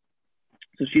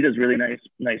 So she does really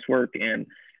nice work. And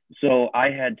so I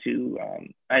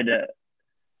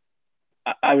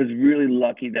was really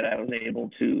lucky that I was able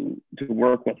to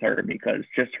work with her, because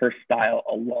just her style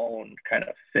alone kind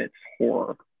of fits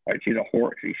horror. Right? She's a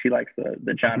horror. She likes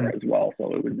the genre as well.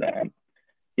 So it was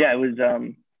yeah, it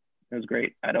was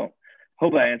great. I don't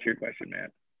hope I answered your question,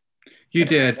 Matt. You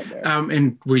did.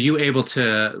 And were you able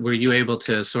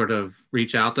to sort of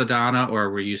reach out to Donna, or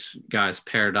were you guys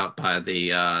paired up by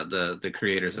the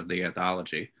creators of the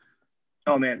anthology?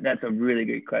 Oh man, that's a really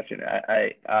good question.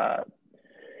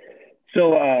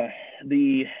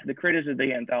 The creators of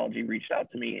the anthology reached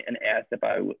out to me and asked if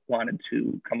I wanted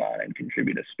to come on and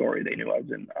contribute a story. They knew I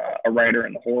was a writer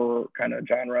in the horror kind of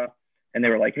genre, and they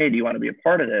were like, "Hey, do you want to be a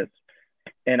part of this?"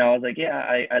 And I was like, "Yeah,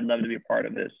 I'd love to be a part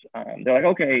of this." They're like,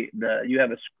 "Okay, you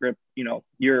have a script.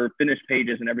 Your finished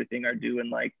pages and everything are due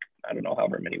in like, I don't know,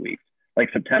 however many weeks,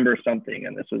 like September something."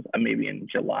 And this was maybe in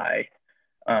July.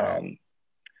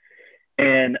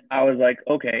 And I was like,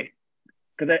 okay,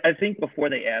 because I think before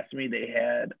they asked me, they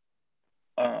had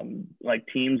like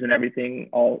teams and everything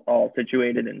all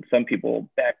situated, and some people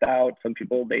backed out, some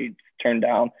people they turned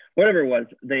down, whatever it was.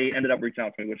 They ended up reaching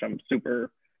out to me, which I'm super,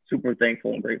 super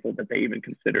thankful and grateful that they even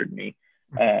considered me.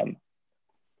 And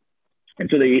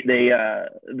so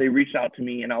they reached out to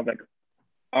me, and I was like,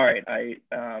 all right, I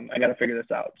got to figure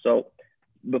this out. So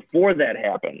before that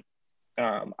happened,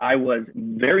 I was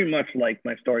very much like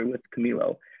my story with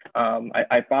Camilo.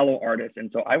 I follow artists, and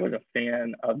so I was a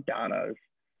fan of Donna's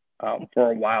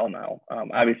for a while now.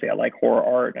 Obviously, I like horror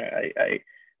art.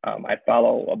 I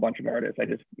follow a bunch of artists. I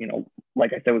just,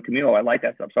 like I said with Camilo, I like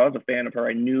that stuff. So I was a fan of her.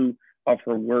 I knew of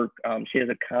her work. She has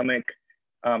a comic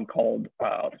called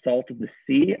Salt of the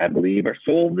Sea, I believe, or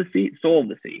Soul of the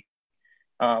Sea,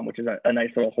 which is a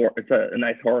nice little horror. It's a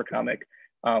nice horror comic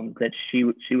that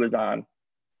she was on.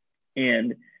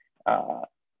 And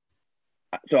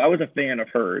so I was a fan of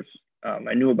hers.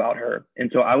 I knew about her.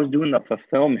 And so I was doing the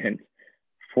fulfillment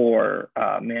for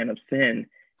Man of Sin.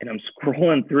 And I'm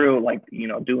scrolling through, like,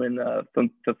 doing the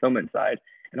fulfillment side.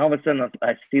 And all of a sudden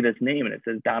I see this name and it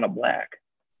says Donna Black.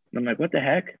 And I'm like, what the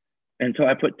heck? And so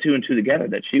I put two and two together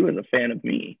that she was a fan of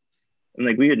me. And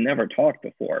like, we had never talked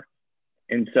before.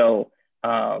 And so,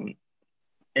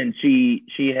 and she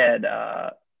had,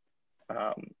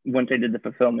 once I did the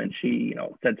fulfillment, she,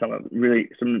 said some really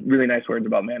nice words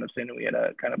about Man of Sin, and we had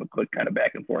a quick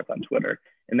back and forth on Twitter,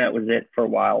 and that was it for a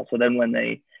while. So then when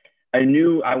I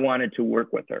knew I wanted to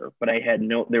work with her, but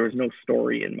there was no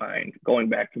story in mind. Going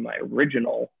back to my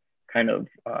original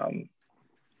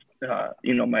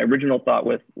my original thought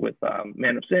with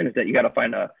Man of Sin is that you got to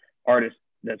find a artist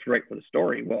that's right for the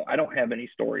story. Well, I don't have any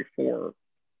story for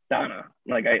Donna.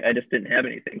 Like I just didn't have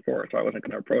anything for her, so I wasn't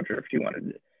going to approach her if she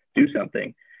wanted to do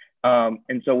something.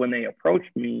 And so when they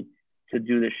approached me to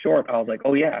do this short, I was like,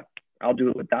 oh yeah, I'll do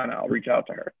it with Donna. I'll reach out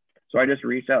to her. So I just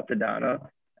reached out to Donna,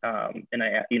 and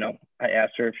I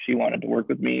asked her if she wanted to work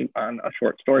with me on a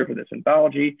short story for this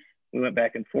anthology. We went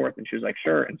back and forth, and she was like,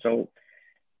 sure. And so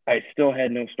I still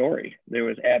had no story.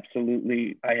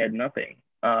 I had nothing.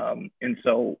 And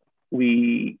so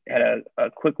we had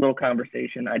a quick little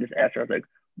conversation. I just asked her, I was like,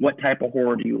 what type of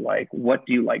horror do you like? What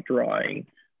do you like drawing?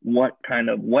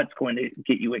 What's going to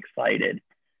get you excited?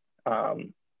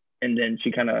 And then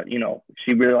she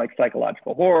she really likes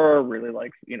psychological horror, really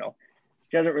likes, she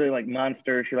doesn't really like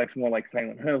monsters. She likes more like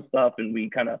Silent Hill stuff. And we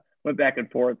kind of went back and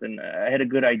forth, and I had a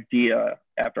good idea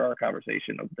after our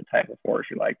conversation of the type of horror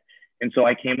she liked. And so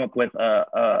I came up with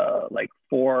like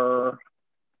 4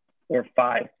 or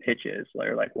 5 pitches,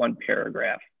 or like 1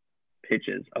 paragraph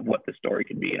pitches of what the story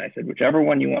could be. And I said, whichever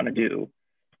one you want to do,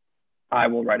 I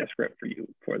will write a script for you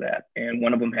for that. And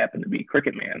one of them happened to be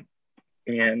Cricket Man.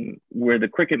 And where the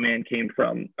Cricket Man came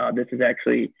from, it's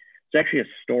actually a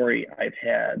story I've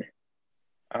had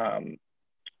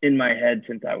in my head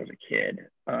since I was a kid.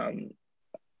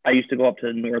 I used to go up to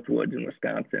the Northwoods in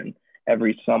Wisconsin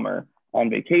every summer on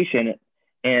vacation.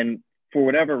 And for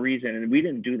whatever reason, and we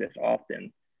didn't do this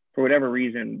often, for whatever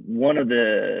reason, one of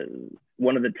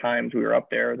the times we were up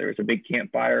there was a big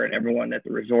campfire, and everyone at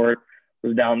the resort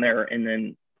was down there, and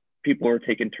then people were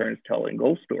taking turns telling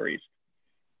ghost stories.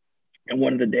 And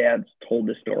one of the dads told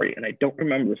the story, and I don't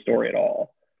remember the story at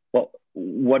all. But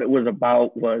what it was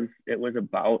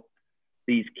about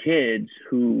these kids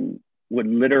who would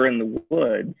litter in the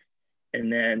woods,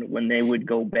 and then when they would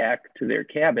go back to their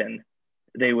cabin,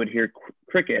 they would hear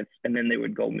crickets, and then they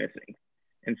would go missing.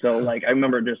 And so, like, I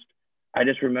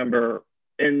just remember,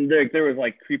 and there was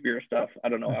like creepier stuff. I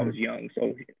don't know. Mm-hmm. I was young,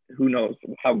 so who knows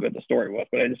how good the story was.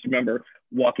 But I just remember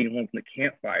walking home from the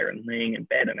campfire and laying in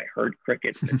bed, and I heard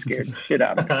crickets, and it scared the shit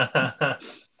out of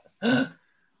me.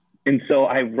 And so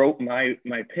I wrote my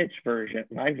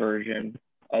version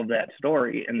of that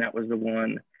story, and that was the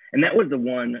one. And that was the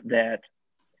one that,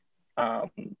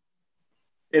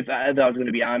 if I was going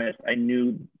to be honest, I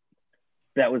knew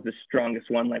that was the strongest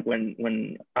one. Like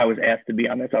when I was asked to be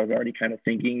on this, I was already kind of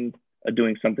thinking of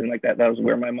doing something like that. That was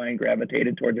where my mind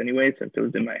gravitated towards anyway, since it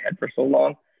was in my head for so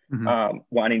long.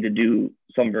 Wanting to do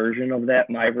some version of that,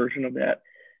 my version of that.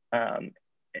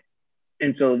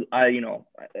 And so I,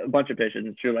 a bunch of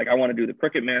pitches. You're like, I want to do the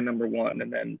Cricket Man #1,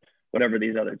 and then whatever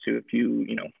these other two, if you,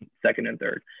 second and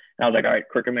third. And I was like, all right,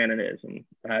 Cricket Man it is. And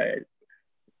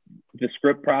the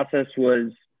script process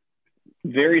was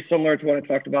very similar to what I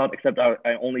talked about, except I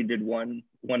only did one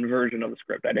version of the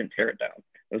script. I didn't tear it down.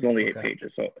 It was only 8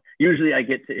 pages. So usually I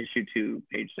get to issue 2,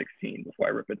 page 16 before I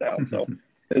rip it down. So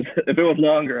if it was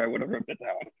longer, I would have ripped it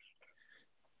down.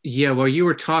 Yeah, while you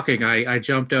were talking, I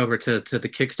jumped over to the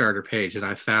Kickstarter page and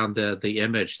I found the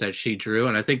image that she drew.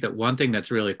 And I think that one thing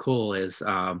that's really cool is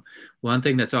one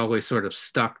thing that's always sort of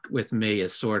stuck with me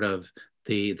is sort of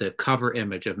the cover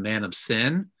image of Man of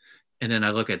Sin. And then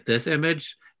I look at this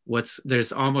image,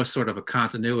 there's almost sort of a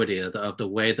continuity of the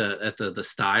way the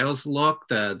styles look,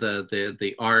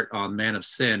 the art on Man of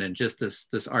Sin, and just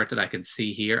this art that I can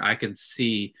see here, I can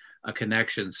see a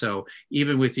connection. So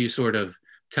even with you sort of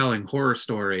telling horror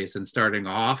stories and starting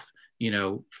off,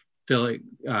 filling,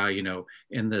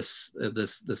 in this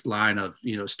line of,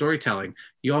 storytelling,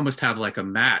 you almost have like a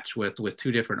match with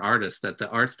 2 different artists that the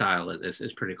art style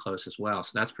is pretty close as well.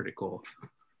 So that's pretty cool.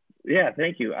 Yeah,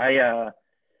 thank you.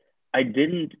 I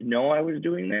didn't know I was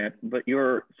doing that, but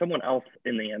someone else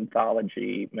in the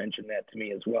anthology mentioned that to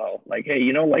me as well. Like,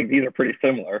 hey, like these are pretty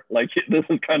similar. Like this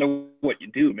is kind of what you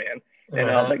do, man. And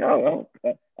I was like, oh,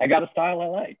 well, I got a style I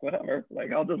like, whatever.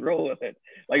 Like, I'll just roll with it.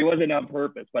 Like, it wasn't on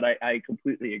purpose, but I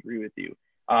completely agree with you.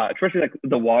 Especially like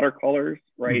the watercolors,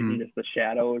 right? And just the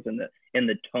shadows and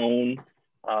the tone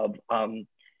of,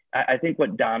 I think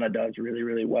what Donna does really,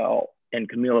 really well, and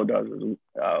Camilo does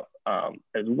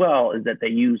as well, is that they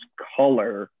use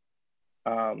color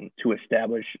to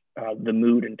establish the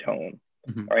mood and tone,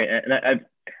 right? And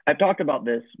I've talked about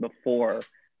this before.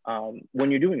 When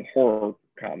you're doing horror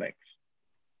comics,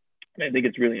 and I think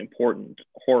it's really important,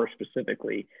 horror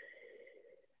specifically,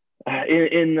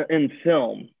 in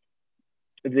film,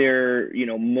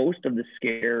 most of the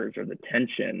scares or the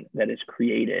tension that is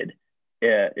created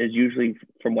is usually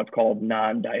from what's called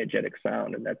non-diegetic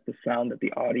sound, and that's the sound that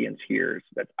the audience hears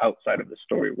that's outside of the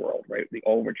story world, right? The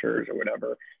overtures or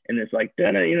whatever, and it's like,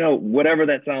 whatever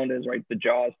that sound is, right? The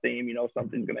Jaws theme,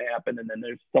 something's going to happen, and then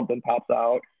there's something pops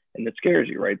out and it scares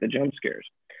you, right? The jump scares.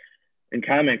 In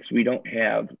comics, we don't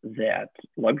have that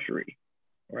luxury,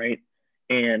 right?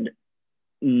 And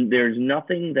there's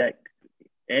nothing that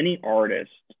any artist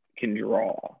can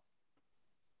draw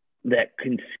that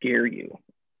can scare you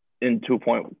into a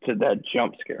point to that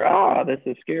jump scare. This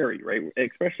is scary, right?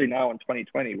 Especially now in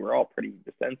 2020, we're all pretty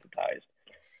desensitized.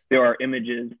 There are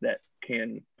images that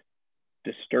can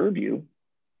disturb you.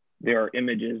 There are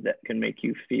images that can make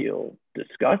you feel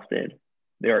disgusted.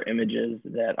 There are images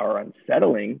that are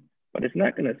unsettling, but it's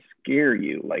not going to scare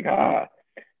you. Like,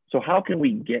 so how can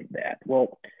we get that?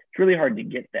 Well, it's really hard to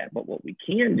get that, but what we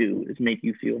can do is make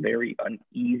you feel very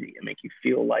uneasy and make you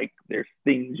feel like there's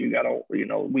things you gotta,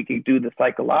 we can do the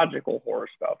psychological horror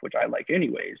stuff, which I like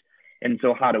anyways. And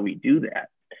so how do we do that?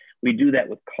 We do that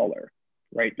with color,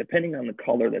 right? Depending on the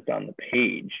color that's on the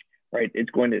page, right?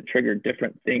 It's going to trigger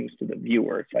different things to the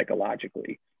viewer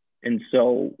psychologically. And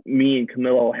so me and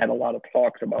Camilo had a lot of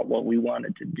talks about what we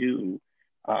wanted to do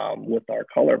with our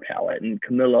color palette. And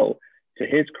Camilo, to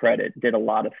his credit, did a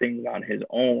lot of things on his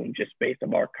own just based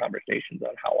on our conversations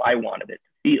on how I wanted it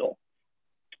to feel.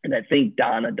 And I think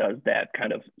Donna does that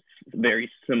kind of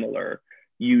very similar,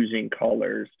 using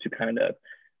colors to kind of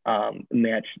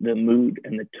match the mood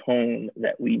and the tone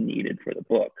that we needed for the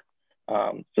book.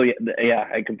 So yeah,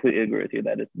 I completely agree with you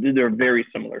that they're very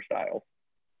similar styles.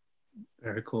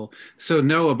 Very cool. So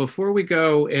Noah, before we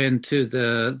go into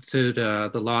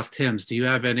the Lost Hymns, do you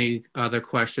have any other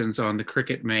questions on the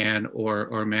Cricket Man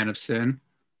or Man of Sin?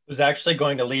 I was actually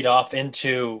going to lead off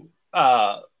into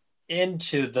the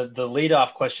lead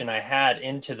off question I had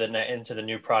into the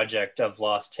new project of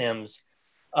Lost Hymns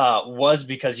was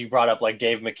because you brought up like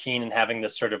Dave McKean and having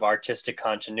this sort of artistic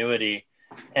continuity.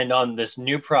 And on this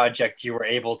new project, you were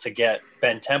able to get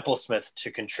Ben Templesmith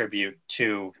to contribute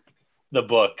to the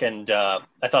book, and I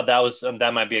thought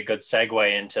that might be a good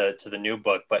segue into the new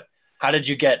book. But how did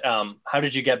you get Ben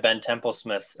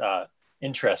Templesmith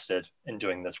interested in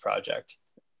doing this project?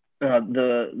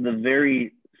 The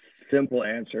very simple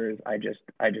answer is I just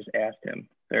asked him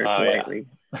very politely,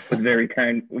 with very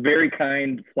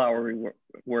kind flowery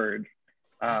words.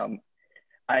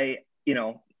 I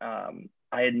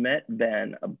had met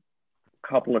Ben a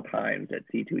couple of times at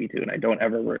C2E2, and I don't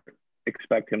ever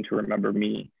expect him to remember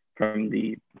me from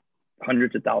the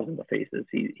hundreds of thousands of faces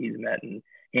he's met and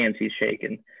hands he's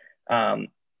shaken.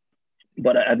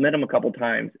 But I've met him a couple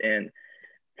times, and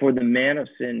for the Man of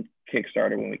Sin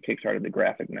Kickstarter, when we kickstarted the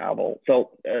graphic novel,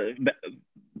 so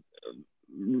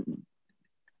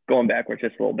going backwards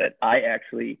just a little bit, I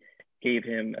actually gave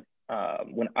him,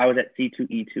 when I was at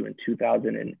C2E2 in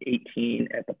 2018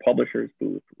 at the publisher's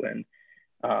booth, when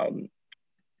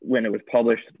it was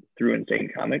published through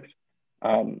Insane Comics.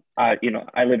 I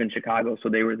live in Chicago, so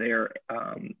they were there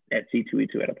at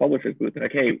C2E2 at a publisher's booth. And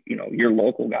like, hey, you're a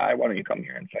local guy. Why don't you come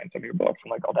here and sign some of your books?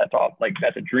 I'm like, oh, that's awesome. Like,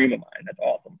 that's a dream of mine. That's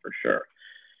awesome for sure.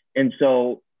 And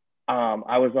so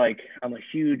I was like, I'm a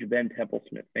huge Ben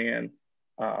Templesmith fan.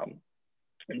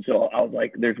 And so I was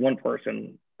like, there's one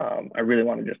person I really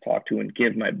want to just talk to and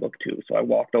give my book to. So I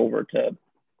walked over to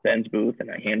Ben's booth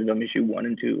and I handed him issue 1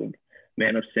 and 2 of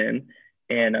Man of Sin.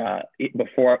 And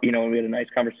before, we had a nice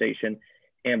conversation.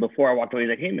 And before I walked away, he's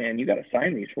like, hey, man, you got to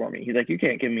sign these for me. He's like, you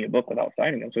can't give me a book without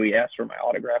signing them. So he asked for my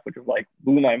autograph, which was like,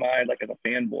 blew my mind, like as a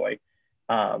fanboy.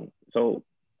 So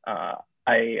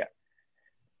I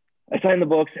signed the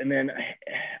books, and then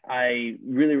I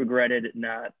really regretted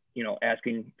not,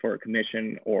 asking for a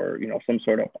commission or, some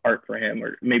sort of art for him,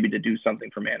 or maybe to do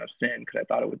something for Man of Sin, because I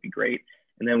thought it would be great.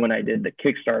 And then when I did the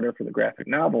Kickstarter for the graphic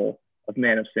novel of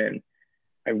Man of Sin,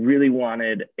 I really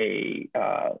wanted a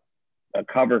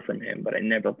cover from him, but I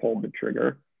never pulled the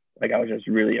trigger. Like, I was just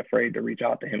really afraid to reach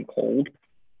out to him cold.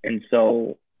 And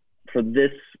so for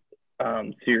this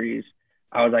series,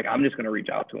 I was like, I'm just going to reach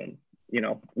out to him.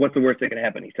 What's the worst that can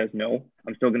happen? He says no.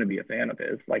 I'm still going to be a fan of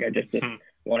his. Like, I just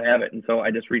want to have it. And so I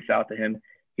just reached out to him.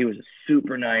 He was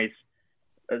super nice.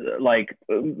 Like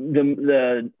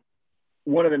the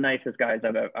one of the nicest guys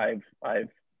I've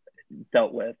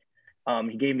dealt with.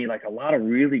 He gave me like a lot of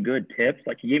really good tips.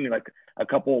 Like, he gave me like a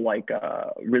couple like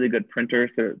really good printers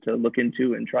to look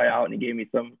into and try out. And he gave me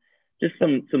some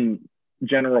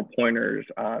general pointers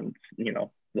on,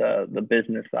 the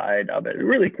business side of it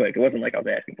really quick. It wasn't like I was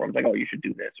asking for him. It was like, oh, you should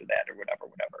do this or that or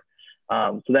whatever.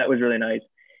 So that was really nice.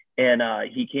 And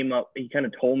he came up, he kind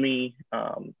of told me,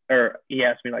 or he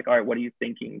asked me like, all right, what are you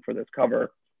thinking for this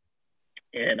cover?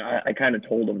 And I kind of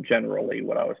told him generally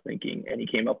what I was thinking. And he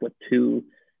came up with 2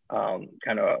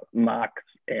 kind of mocks,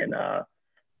 and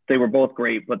they were both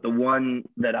great. But the one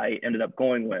that I ended up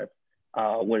going with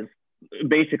was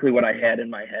basically what I had in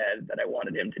my head that I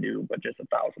wanted him to do, but just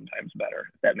 1,000 times better,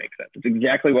 if that makes sense. It's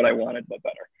exactly what I wanted, but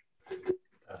better.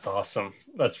 That's awesome.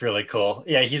 That's really cool.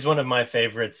 Yeah, he's one of my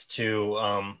favorites too.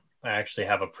 I actually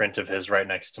have a print of his right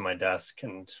next to my desk,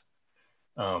 and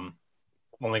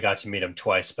only got to meet him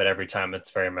twice, but every time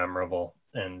it's very memorable.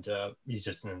 And he's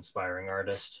just an inspiring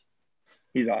artist.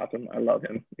 He's awesome. I love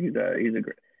him. He's a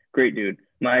great dude.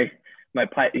 My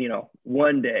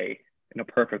one day in a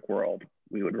perfect world,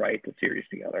 we would write the series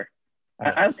together.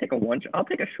 Yes. I'll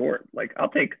take a short. Like, I'll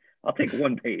take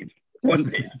 1 page.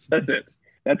 1 page. That's it.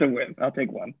 That's a win. I'll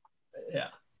take 1. Yeah.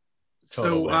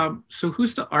 So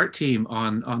who's the art team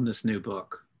on this new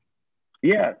book?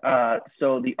 Yeah.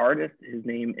 So the artist, his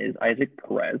name is Isaac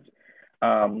Perez.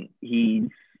 He's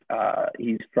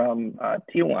from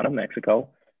Tijuana, Mexico.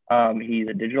 He's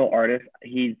a digital artist.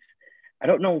 I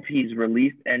don't know if he's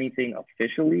released anything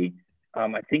officially.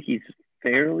 I think he's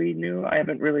fairly new. I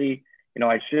haven't really,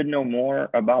 I should know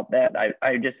more about that.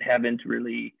 I just haven't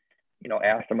really,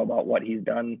 asked him about what he's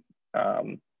done,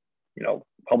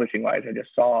 publishing wise. I just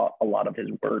saw a lot of his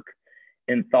work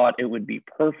and thought it would be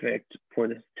perfect for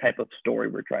this type of story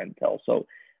we're trying to tell. So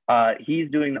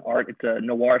he's doing the art. It's a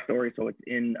noir story, so it's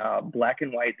in black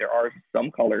and white. There are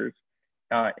some colors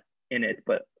in it,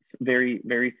 but very,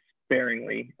 very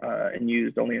sparingly and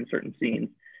used only in certain scenes.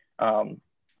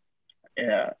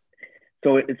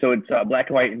 So it's black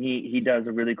and white, and he does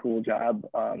a really cool job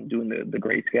doing the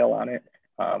grayscale on it.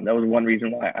 That was one reason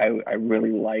why I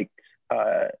really liked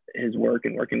his work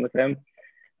and working with him.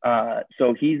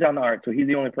 So he's on the art. So he's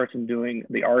the only person doing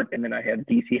the art, and then I have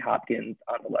DC Hopkins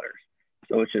on the letters.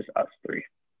 So it's just us 3.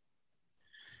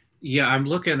 Yeah, I'm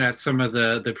looking at some of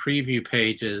the preview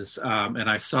pages, and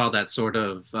I saw that sort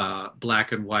of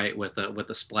black and white with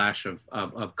a splash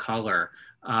of color.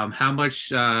 How much,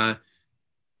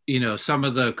 some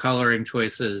of the coloring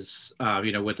choices,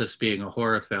 with this being a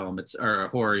horror film, or a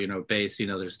horror, base,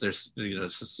 there's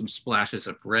some splashes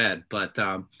of red. But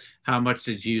how much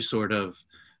did you sort of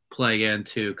play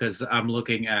into? Because I'm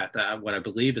looking at what I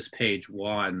believe is page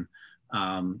 1.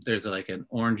 There's like an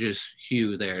orangish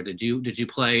hue there. Did you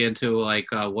play into like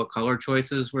what color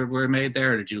choices were made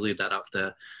there, or did you leave that up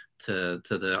to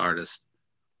the artist?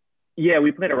 Yeah,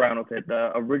 we played around with it.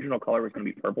 The original color was going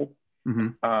to be purple,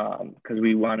 because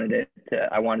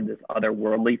I wanted this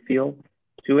otherworldly feel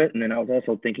to it. And then I was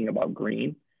also thinking about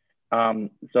green.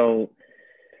 So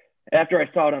after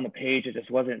I saw it on the page, it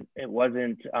wasn't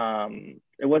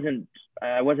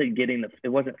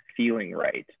feeling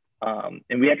right.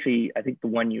 And we actually, I think the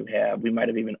one you have, we might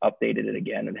have even updated it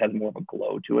again. It has more of a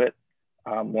glow to it,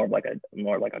 more like a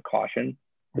caution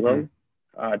glow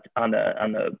on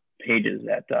the pages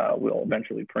that we'll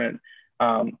eventually print.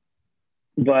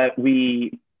 But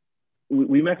we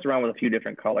messed around with a few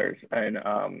different colors, and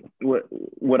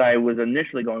what I was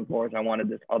initially going for is I wanted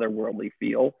this otherworldly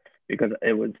feel, because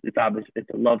it's obvious it's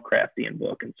a Lovecraftian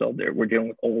book, and so we're dealing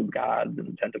with old gods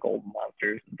and tentacle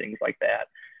monsters and things like that,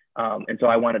 and so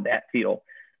I wanted that feel.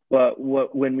 But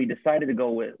when we decided to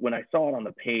go with, when I saw it on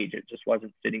the page, it just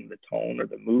wasn't fitting the tone or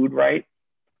the mood right,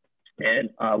 and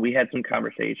we had some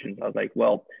conversations. I was like,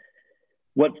 well,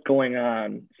 what's going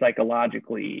on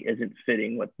psychologically isn't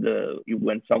fitting with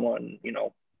when someone,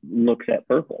 looks at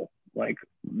purple. Like,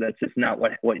 that's just not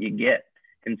what you get.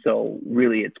 And so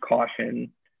really it's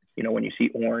caution, when you see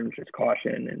orange, it's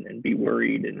caution and be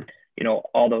worried and,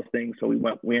 all those things. So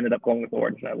we ended up going with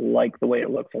orange, and I like the way it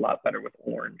looks a lot better with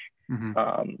orange,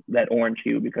 that orange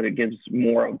hue, because it gives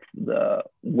more of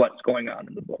what's going on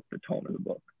in the book, the tone of the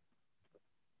book.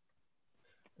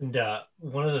 And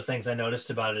one of the things I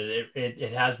noticed about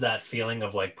it has that feeling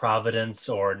of like Providence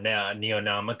or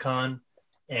Neonomicon.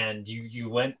 And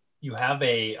you have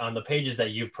on the pages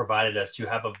that you've provided us, you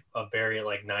have a very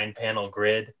like 9-panel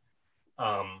grid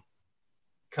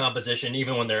composition,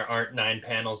 even when there aren't 9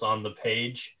 panels on the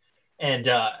page. And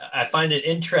I find it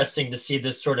interesting to see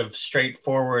this sort of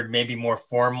straightforward, maybe more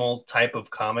formal type of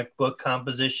comic book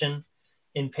composition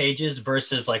in pages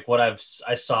versus like what I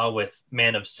saw with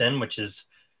Man of Sin, which is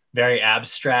very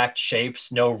abstract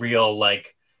shapes, no real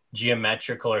like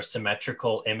geometrical or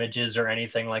symmetrical images or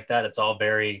anything like that. It's all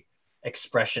very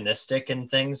expressionistic and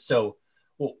things. So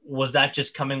was that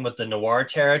just coming with the noir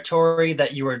territory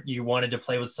that you wanted to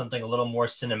play with something a little more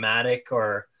cinematic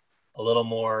or a little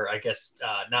more, I guess,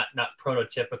 not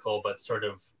prototypical, but sort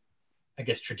of, I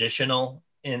guess, traditional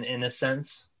in a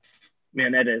sense?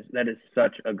 Man, that is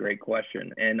such a great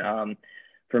question. And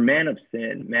for Man of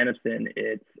Sin,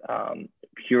 it's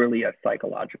purely a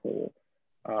psychological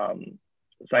horror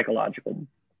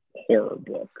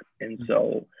book. And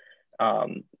so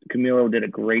Camilo did a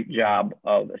great job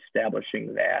of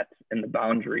establishing that and the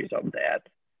boundaries of that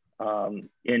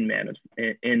in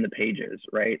the pages,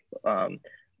 right?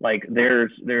 Like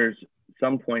there's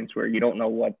some points where you don't know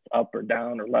what's up or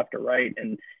down or left or right,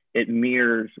 and it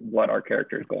mirrors what our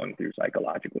character is going through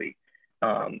psychologically.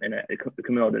 And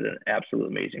Camilo did an absolute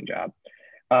amazing job.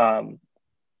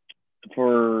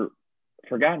 For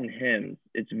Forgotten Hymns,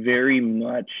 it's very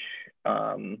much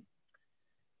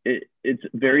it's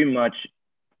very much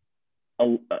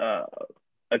a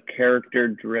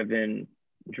character-driven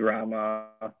drama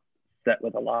set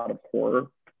with a lot of horror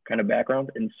kind of background,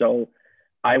 and so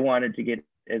I wanted to get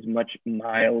as much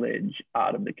mileage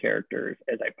out of the characters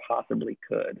as I possibly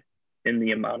could in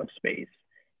the amount of space.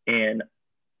 And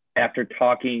after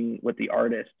talking with the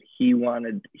artist, he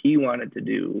wanted to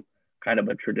do kind of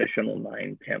a traditional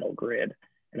 9-panel grid,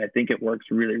 and I think it works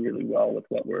really, really well with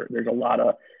there's a lot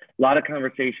of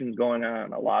conversations going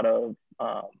on, a lot of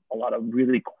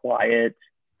really quiet,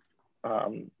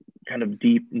 kind of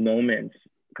deep moments,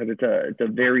 because it's a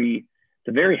very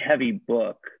heavy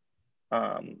book,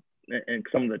 and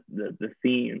some of the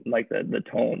theme, like the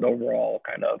tone, the overall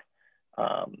kind of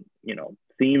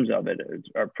themes of it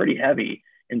are pretty heavy.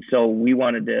 And so we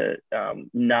wanted to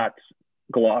not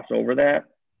gloss over that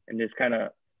and just kind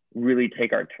of really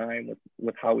take our time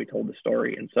with how we told the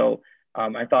story. And so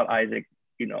I thought Isaac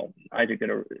did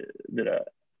a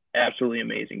absolutely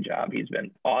amazing job. He's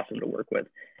been awesome to work with.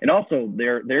 And also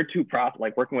they're two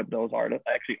like working with those artists,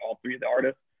 actually all three of the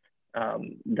artists,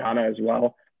 Donna as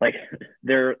well, like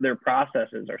their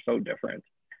processes are so different.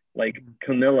 Like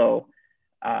Camilo,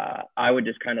 I would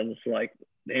just kind of just like,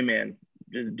 hey man,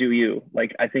 just do you.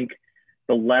 Like, I think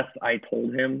the less I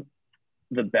told him,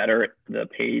 the better the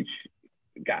page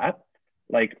got.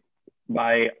 Like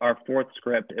by our 4th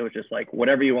script, it was just like,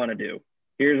 whatever you want to do,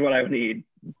 here's what I need,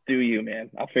 do you, man,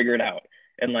 I'll figure it out.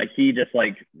 And like, he just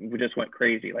went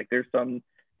crazy. Like there's some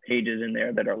pages in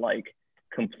there that are like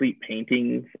complete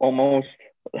paintings almost.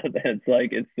 It's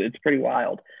like, it's pretty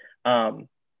wild.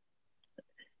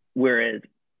 Whereas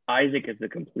Isaac is the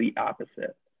complete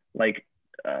opposite. Like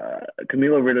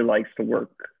Camilo really likes to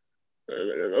work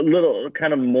a little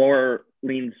kind of more,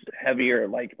 leans heavier,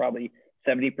 like probably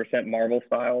 70% Marvel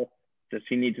style. Just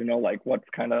he needs to know like what's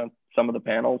kind of some of the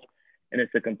panels. And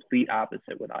it's the complete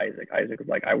opposite with Isaac. Isaac is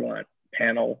like, I want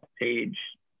panel, page,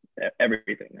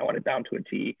 everything. I want it down to a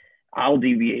T. I'll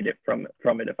deviate it from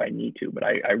it if I need to, but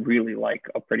I really like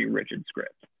a pretty rigid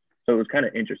script. So it was kind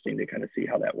of interesting to kind of see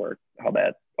how that worked, how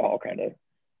that all kind of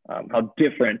how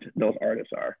different those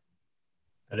artists are.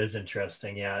 That is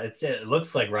interesting. Yeah, it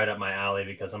looks like right up my alley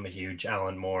because I'm a huge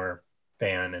Alan Moore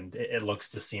fan, and it looks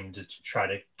to seem to try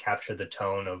to capture the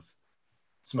tone of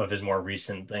some of his more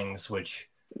recent things, which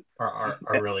are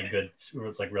really good.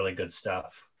 It's like really good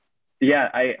stuff. Yeah,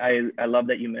 I love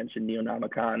that you mentioned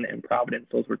Neonomicon and Providence.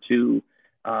 Those were two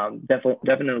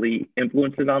definitely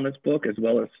influences on this book, as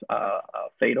well as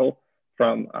Fatal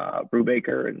from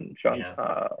Brubaker and Sean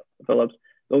Phillips.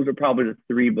 Those are probably the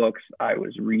three books I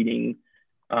was reading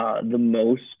the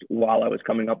most while I was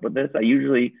coming up with this. I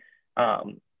usually, I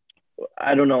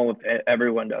don't know if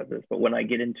everyone does this, but when I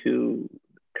get into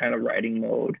kind of writing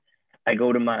mode, I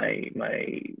go to my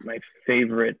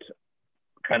favorite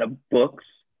kind of books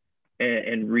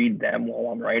and read them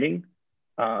while I'm writing.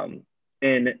 And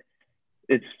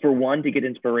it's for one, to get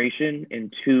inspiration,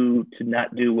 and two, to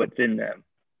not do what's in them.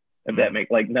 If that makes,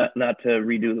 like, not to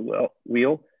redo the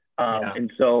wheel.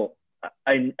 And so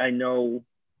I know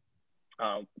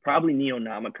probably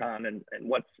Neonomicon and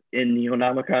what's in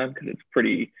Neonomicon, because it's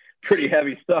pretty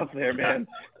heavy stuff there, man.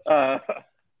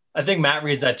 I think Matt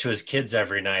reads that to his kids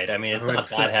every night. I mean, it's not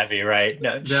that heavy, right?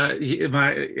 No.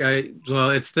 My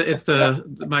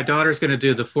daughter's going to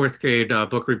do the fourth grade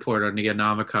book report on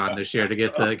Neonomicon this year to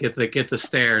get the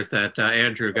stares that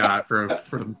Andrew got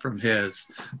from his.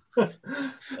 That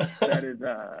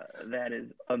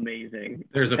is amazing.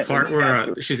 There's a part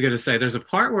where she's going to say there's a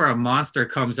part where a monster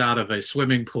comes out of a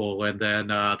swimming pool, and then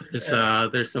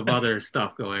there's some other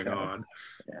stuff going on.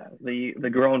 Yeah, the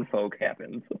grown folk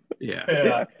happens.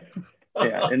 Yeah.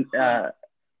 And but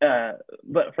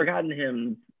Forgotten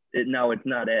Hymns, it's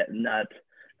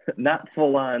not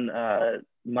full on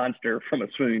monster from a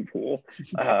swimming pool,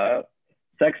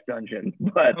 sex dungeon,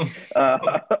 but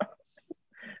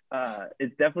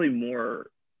it's definitely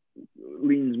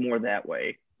leans more that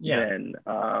way than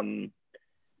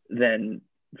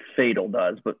Fatal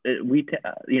does. But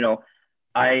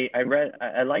I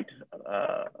liked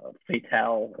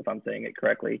Fatale, if I'm saying it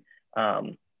correctly.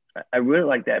 I really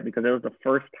like that because it was the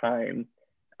first time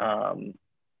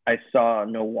I saw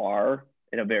noir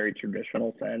in a very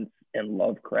traditional sense, and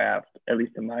Lovecraft, at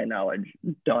least to my knowledge,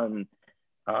 done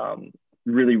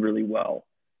really, really well.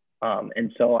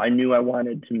 And so I knew I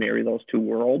wanted to marry those two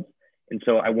worlds. And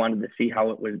so I wanted to see how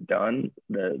it was done,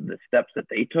 the steps that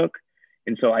they took.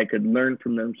 And so I could learn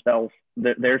from themselves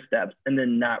their steps and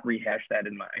then not rehash that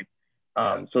in mine.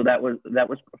 So that was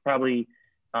probably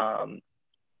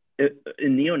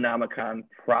in Neonomicon,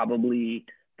 probably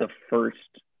the first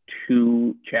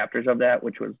two chapters of that,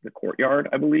 which was the Courtyard,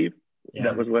 I believe.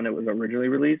 That was when it was originally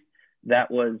released.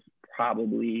 That was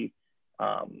probably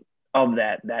of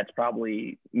that's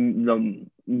probably the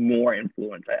more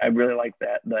influence. I really like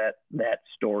that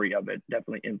story of it.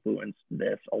 Definitely influenced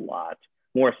this a lot,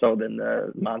 more so than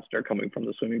the monster coming from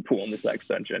the swimming pool in the sex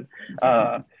dungeon.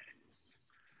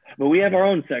 But we have our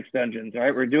own sex dungeons,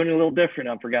 right? We're doing it a little different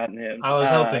on Forgotten Hymns. I was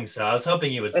hoping so. I was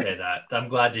hoping you would say that. I'm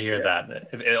glad to hear that.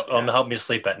 It'll help me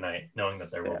sleep at night, knowing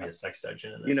that there will be a sex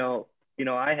dungeon in this.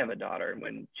 I have a daughter, and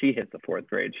when she hits the fourth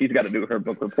grade, she's got to do her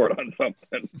book report on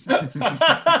something.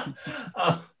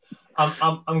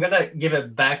 I'm going to give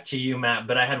it back to you, Matt,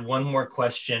 but I had one more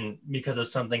question because of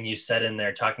something you said in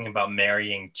there, talking about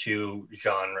marrying two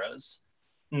genres.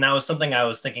 And that was something I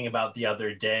was thinking about the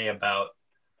other day, about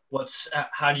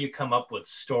how do you come up with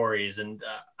stories? And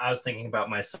I was thinking about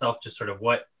myself, just sort of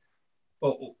what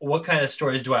kind of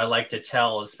stories do I like to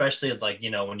tell, especially like,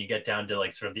 when you get down to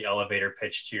like sort of the elevator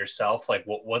pitch to yourself, like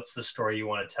what's the story you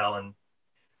want to tell, and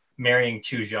marrying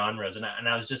two genres. And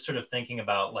I was just sort of thinking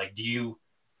about, like, do you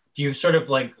sort of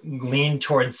like lean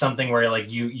towards something where like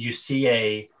you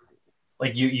see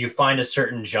you find a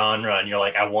certain genre and you're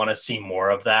like, I want to see more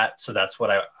of that, so that's what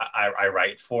I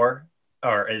write for?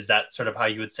 Or is that sort of how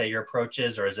you would say your approach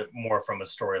is, or is it more from a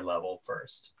story level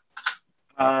first?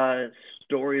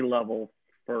 Story level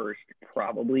first,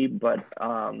 probably, but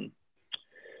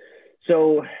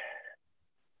so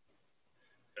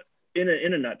in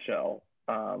a nutshell,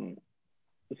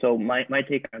 so my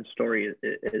take on story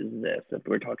is this: if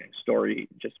we're talking story,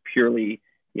 just purely,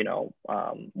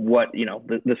 what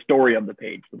the story of the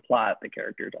page, the plot, the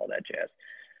characters, all that jazz.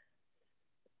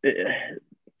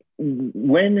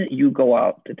 When you go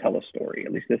out to tell a story,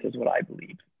 at least this is what I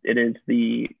believe, it is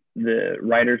the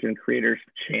writers and creators'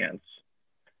 chance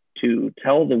to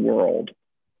tell the world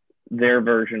their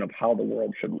version of how the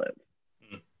world should live.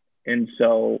 And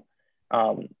so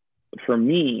for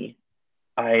me,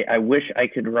 I wish I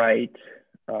could write,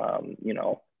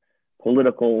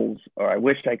 politicals, or I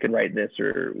wish I could write this,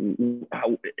 or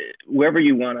wherever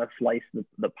you want to slice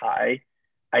the pie.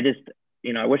 I just,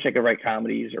 I wish I could write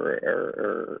comedies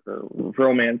or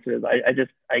romances.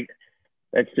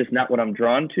 That's just not what I'm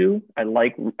drawn to. I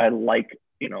like,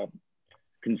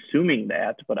 consuming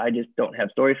that, but I just don't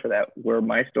have stories for that. Where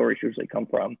my stories usually come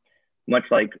from, much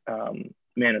like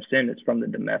Man of Sin, it's from the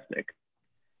domestic,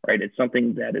 right? It's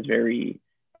something that is very,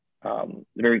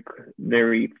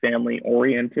 very family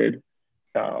oriented,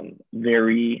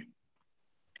 very,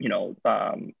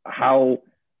 how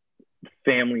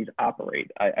families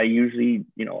operate. I usually,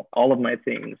 all of my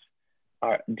things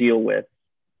deal with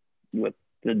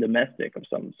the domestic of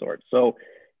some sort. So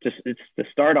it's to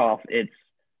start off, it's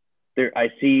there. I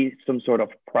see some sort of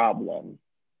problem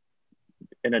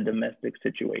in a domestic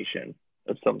situation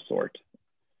of some sort,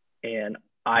 and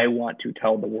I want to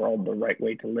tell the world the right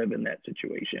way to live in that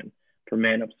situation. For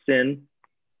Man of Sin,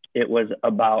 it was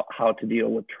about how to deal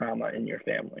with trauma in your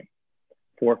family.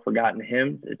 For Forgotten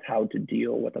Hymns, it's how to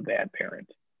deal with a bad parent.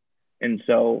 And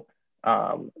so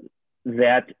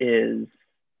that is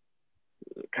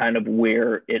kind of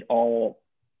where it all,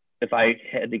 if I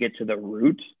had to get to the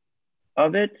root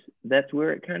of it, that's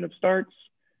where it kind of starts.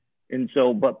 And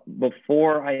so, but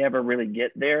before I ever really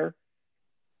get there,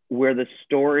 where the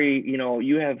story,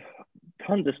 you have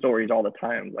tons of stories all the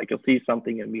time. Like you'll see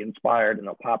something and be inspired and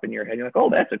they'll pop in your head. You're like, oh,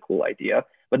 that's a cool idea.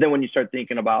 But then when you start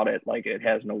thinking about it, like it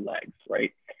has no legs,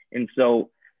 right? And so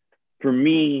for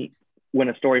me, when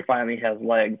a story finally has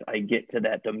legs, I get to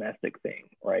that domestic thing,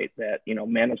 right? That,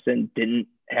 Man of Sin didn't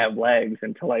have legs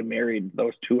until I married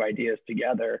those two ideas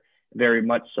together, very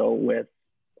much so with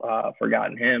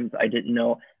Forgotten Hymns. I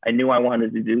knew I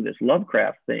wanted to do this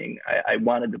Lovecraft thing. I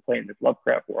wanted to play in this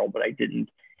Lovecraft world, but I didn't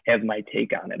have my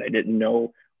take on it. I didn't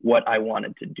know what I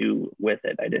wanted to do with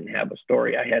it. I didn't have a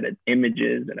story. I had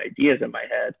images and ideas in my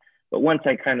head. But once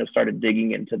I kind of started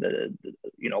digging into the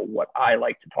what I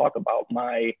like to talk about,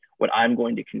 what I'm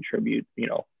going to contribute,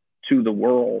 to the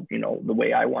world, the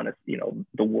way I want to,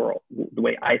 the world, the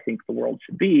way I think the world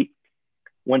should be.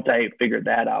 Once I figured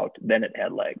that out, then it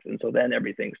had legs. And so then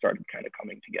everything started kind of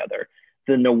coming together.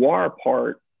 The noir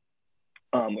part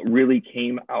really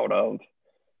came out of,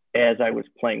 as I was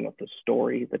playing with the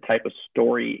story, the type of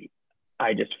story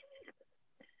I just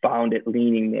found it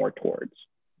leaning more towards.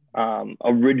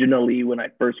 Originally, when I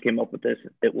first came up with this,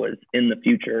 it was in the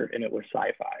future and it was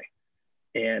sci-fi.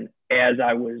 And as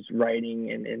I was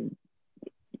writing and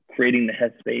creating the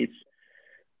headspace,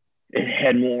 it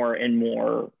had more and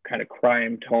more kind of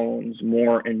crime tones,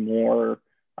 more and more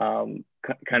kind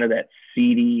of that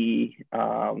seedy,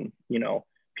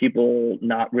 people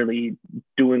not really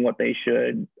doing what they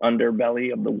should,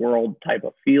 underbelly of the world type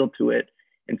of feel to it.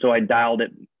 And so I dialed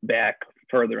it back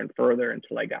further and further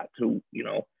until I got to,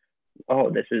 oh,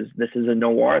 this is a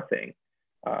noir thing.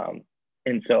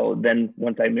 And so then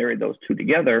once I married those two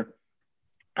together,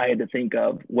 I had to think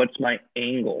of what's my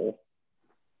angle.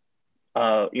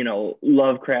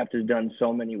 Lovecraft is done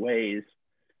so many ways.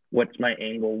 What's my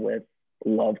angle with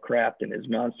Lovecraft and his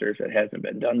monsters that hasn't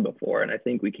been done before? And I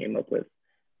think we came up with,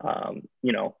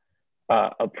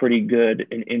 a pretty good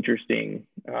and interesting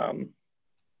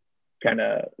kind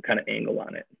of angle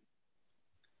on it.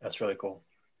 That's really cool.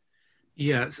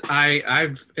 Yes,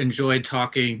 I've enjoyed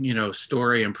talking,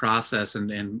 story and process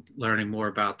and learning more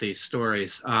about these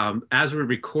stories. As we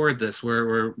record this,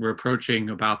 we're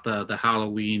approaching about the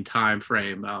Halloween time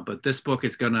frame, but this book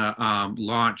is going to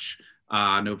launch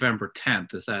November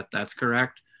 10th. That's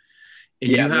correct?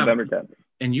 And November 10th.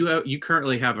 And you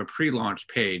currently have a pre-launch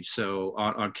page, so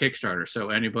on Kickstarter.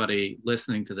 So anybody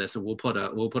listening to this, and we'll put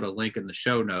a link in the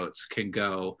show notes, can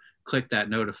go click that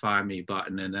notify me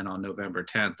button, and then on November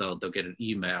 10th they'll get an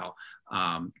email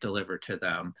delivered to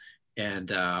them. And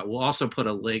we'll also put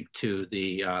a link to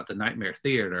the Nightmare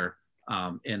Theater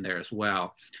in there as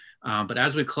well. But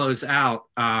as we close out,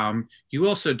 you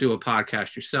also do a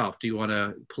podcast yourself. Do you want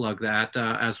to plug that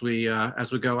as we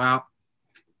go out?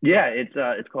 Yeah,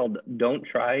 it's called Don't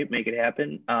Try, Make It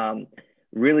Happen.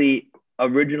 Really,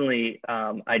 originally,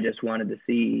 I just wanted to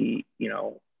see,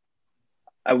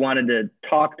 I wanted to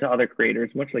talk to other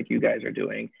creators, much like you guys are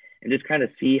doing, and just kind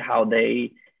of see how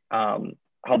they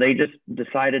just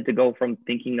decided to go from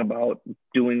thinking about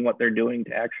doing what they're doing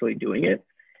to actually doing it,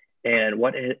 and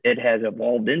what it has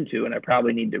evolved into. And I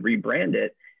probably need to rebrand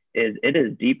it. It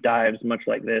is deep dives, much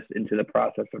like this, into the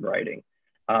process of writing.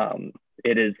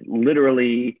 It is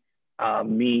literally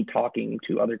me talking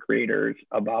to other creators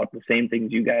about the same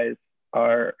things you guys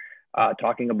are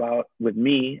talking about with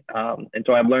me. And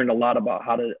so I've learned a lot about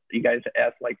you guys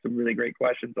ask like some really great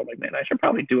questions. I'm like, man, I should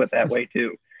probably do it that way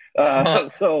too.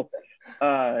 So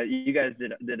you guys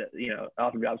did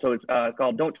awesome job. So it's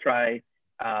called Don't Try,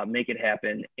 Make It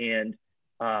Happen. And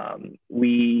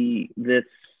this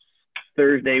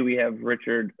Thursday we have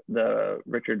Richard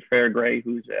Fairgray,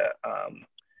 who's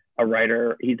a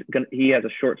writer. He has a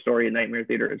short story in Nightmare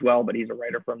Theater as well, but he's a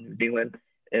writer from New Zealand.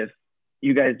 If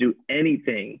you guys do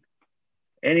anything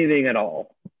at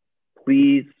all,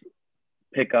 please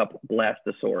pick up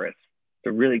Blastosaurus. It's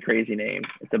a really crazy name.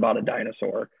 It's about a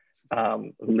dinosaur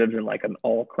who lives in like an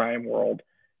all crime world.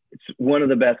 It's one of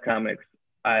the best comics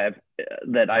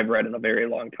that I've read in a very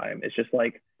long time. It's just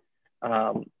like,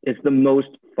 it's the most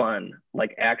fun,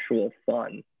 like actual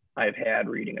fun I've had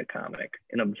reading a comic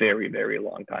in a very, very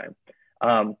long time.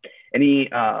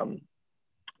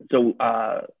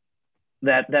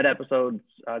 That episode's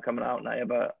coming out, and I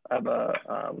have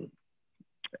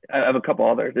a couple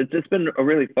others. It's been a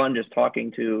really fun just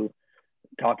talking to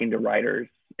writers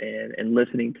and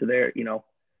listening to their,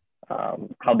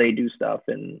 how they do stuff,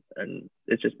 and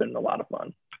it's just been a lot of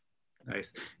fun.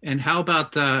 Nice. And how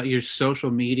about your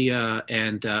social media?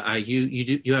 And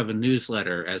you have a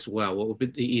newsletter as well. What would be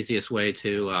the easiest way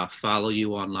to follow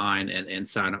you online and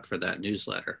sign up for that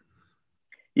newsletter?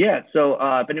 Yeah. So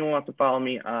if anyone wants to follow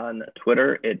me on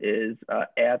Twitter, it is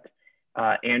at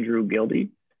Andrew Gildy.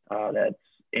 That's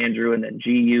Andrew and then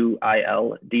Guild,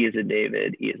 D as in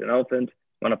David, E as in elephant. If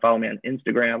you want to follow me on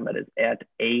Instagram, that is at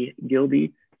A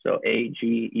Gildy. So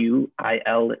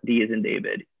Aguild, D as in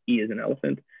David, E as in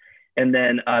elephant. And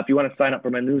then if you want to sign up for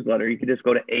my newsletter, you can just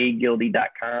go to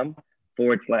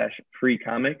agildy.com/free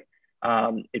comic.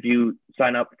 If you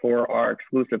sign up for our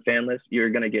exclusive fan list, you're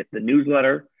going to get the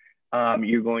newsletter.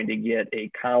 You're going to get a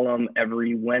column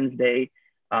every Wednesday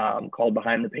called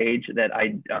Behind the Page that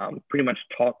I pretty much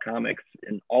talk comics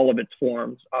in all of its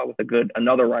forms with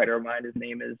another writer of mine. His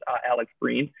name is Alex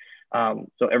Breen.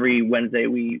 So every Wednesday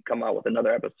we come out with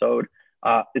another episode.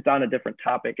 It's on a different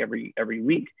topic every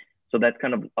week. So that's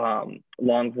kind of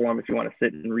long form if you want to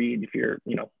sit and read. If you're,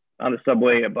 on the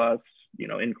subway, a bus,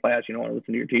 in class, you don't want to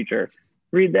listen to your teacher,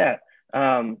 read that.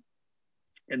 And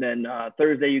then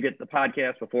Thursday you get the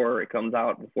podcast before it comes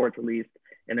out, before it's released.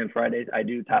 And then Fridays I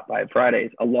do Top 5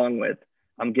 Fridays, along with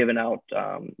I'm giving out,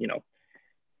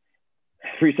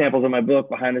 free samples of my book,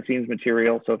 behind the scenes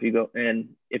material. So if you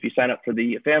sign up for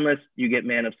the fan list, you get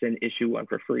Man of Sin issue 1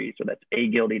 for free. So that's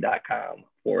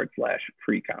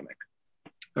agildy.com/free comic.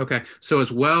 Okay, so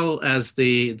as well as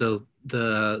the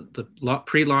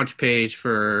pre-launch page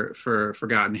for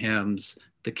Forgotten Hymns,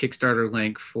 the Kickstarter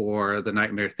link for the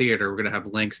Nightmare Theater, we're going to have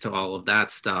links to all of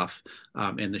that stuff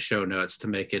in the show notes to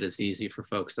make it as easy for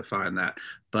folks to find that.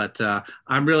 But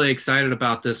I'm really excited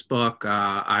about this book.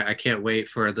 I can't wait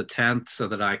for the 10th so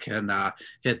that I can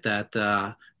hit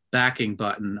that backing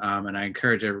button, and I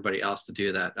encourage everybody else to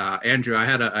do that. Andrew, I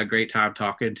had a great time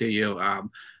talking to you.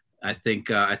 I think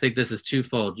this is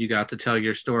twofold. You got to tell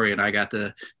your story, and I got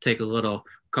to take a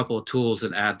couple of tools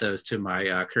and add those to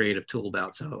my creative tool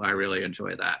belt. So I really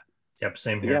enjoy that. Yep,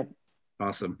 same here. Yeah.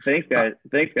 Awesome. Thanks, guys.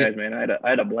 Man. I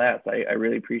had a blast. I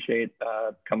really appreciate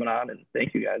coming on, and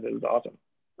thank you guys. It was awesome.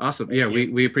 Awesome. Yeah,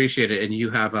 we appreciate it. And you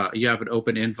have an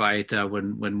open invite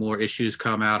when more issues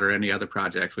come out or any other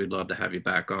projects. We'd love to have you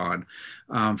back on.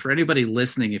 For anybody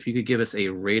listening, if you could give us a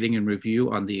rating and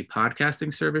review on the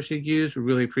podcasting service you use, we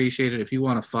really appreciate it. If you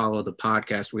want to follow the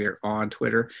podcast, we are on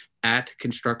Twitter at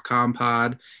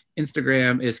ConstructComPod.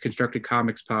 Instagram is Constructed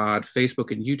Comics Pod.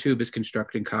 Facebook and YouTube is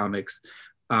Constructing Comics.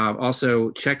 Also,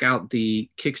 check out the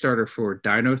Kickstarter for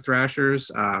Dino Thrashers.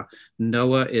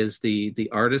 Noah is the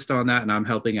artist on that, and I'm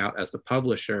helping out as the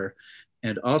publisher.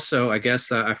 And also, I guess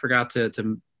I forgot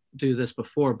to do this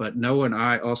before, but Noah and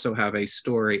I also have a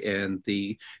story in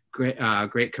the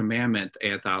Great Commandment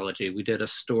anthology. We did a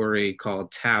story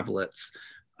called Tablets.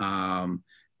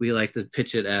 We like to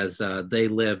pitch it as they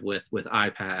live with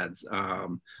iPads.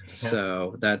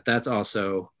 So that's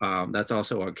also on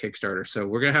Kickstarter. So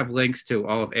we're gonna have links to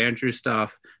all of Andrew's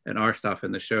stuff and our stuff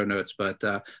in the show notes. But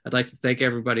I'd like to thank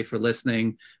everybody for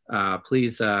listening.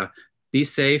 Please be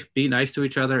safe, be nice to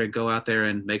each other, and go out there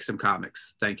and make some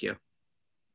comics. Thank you.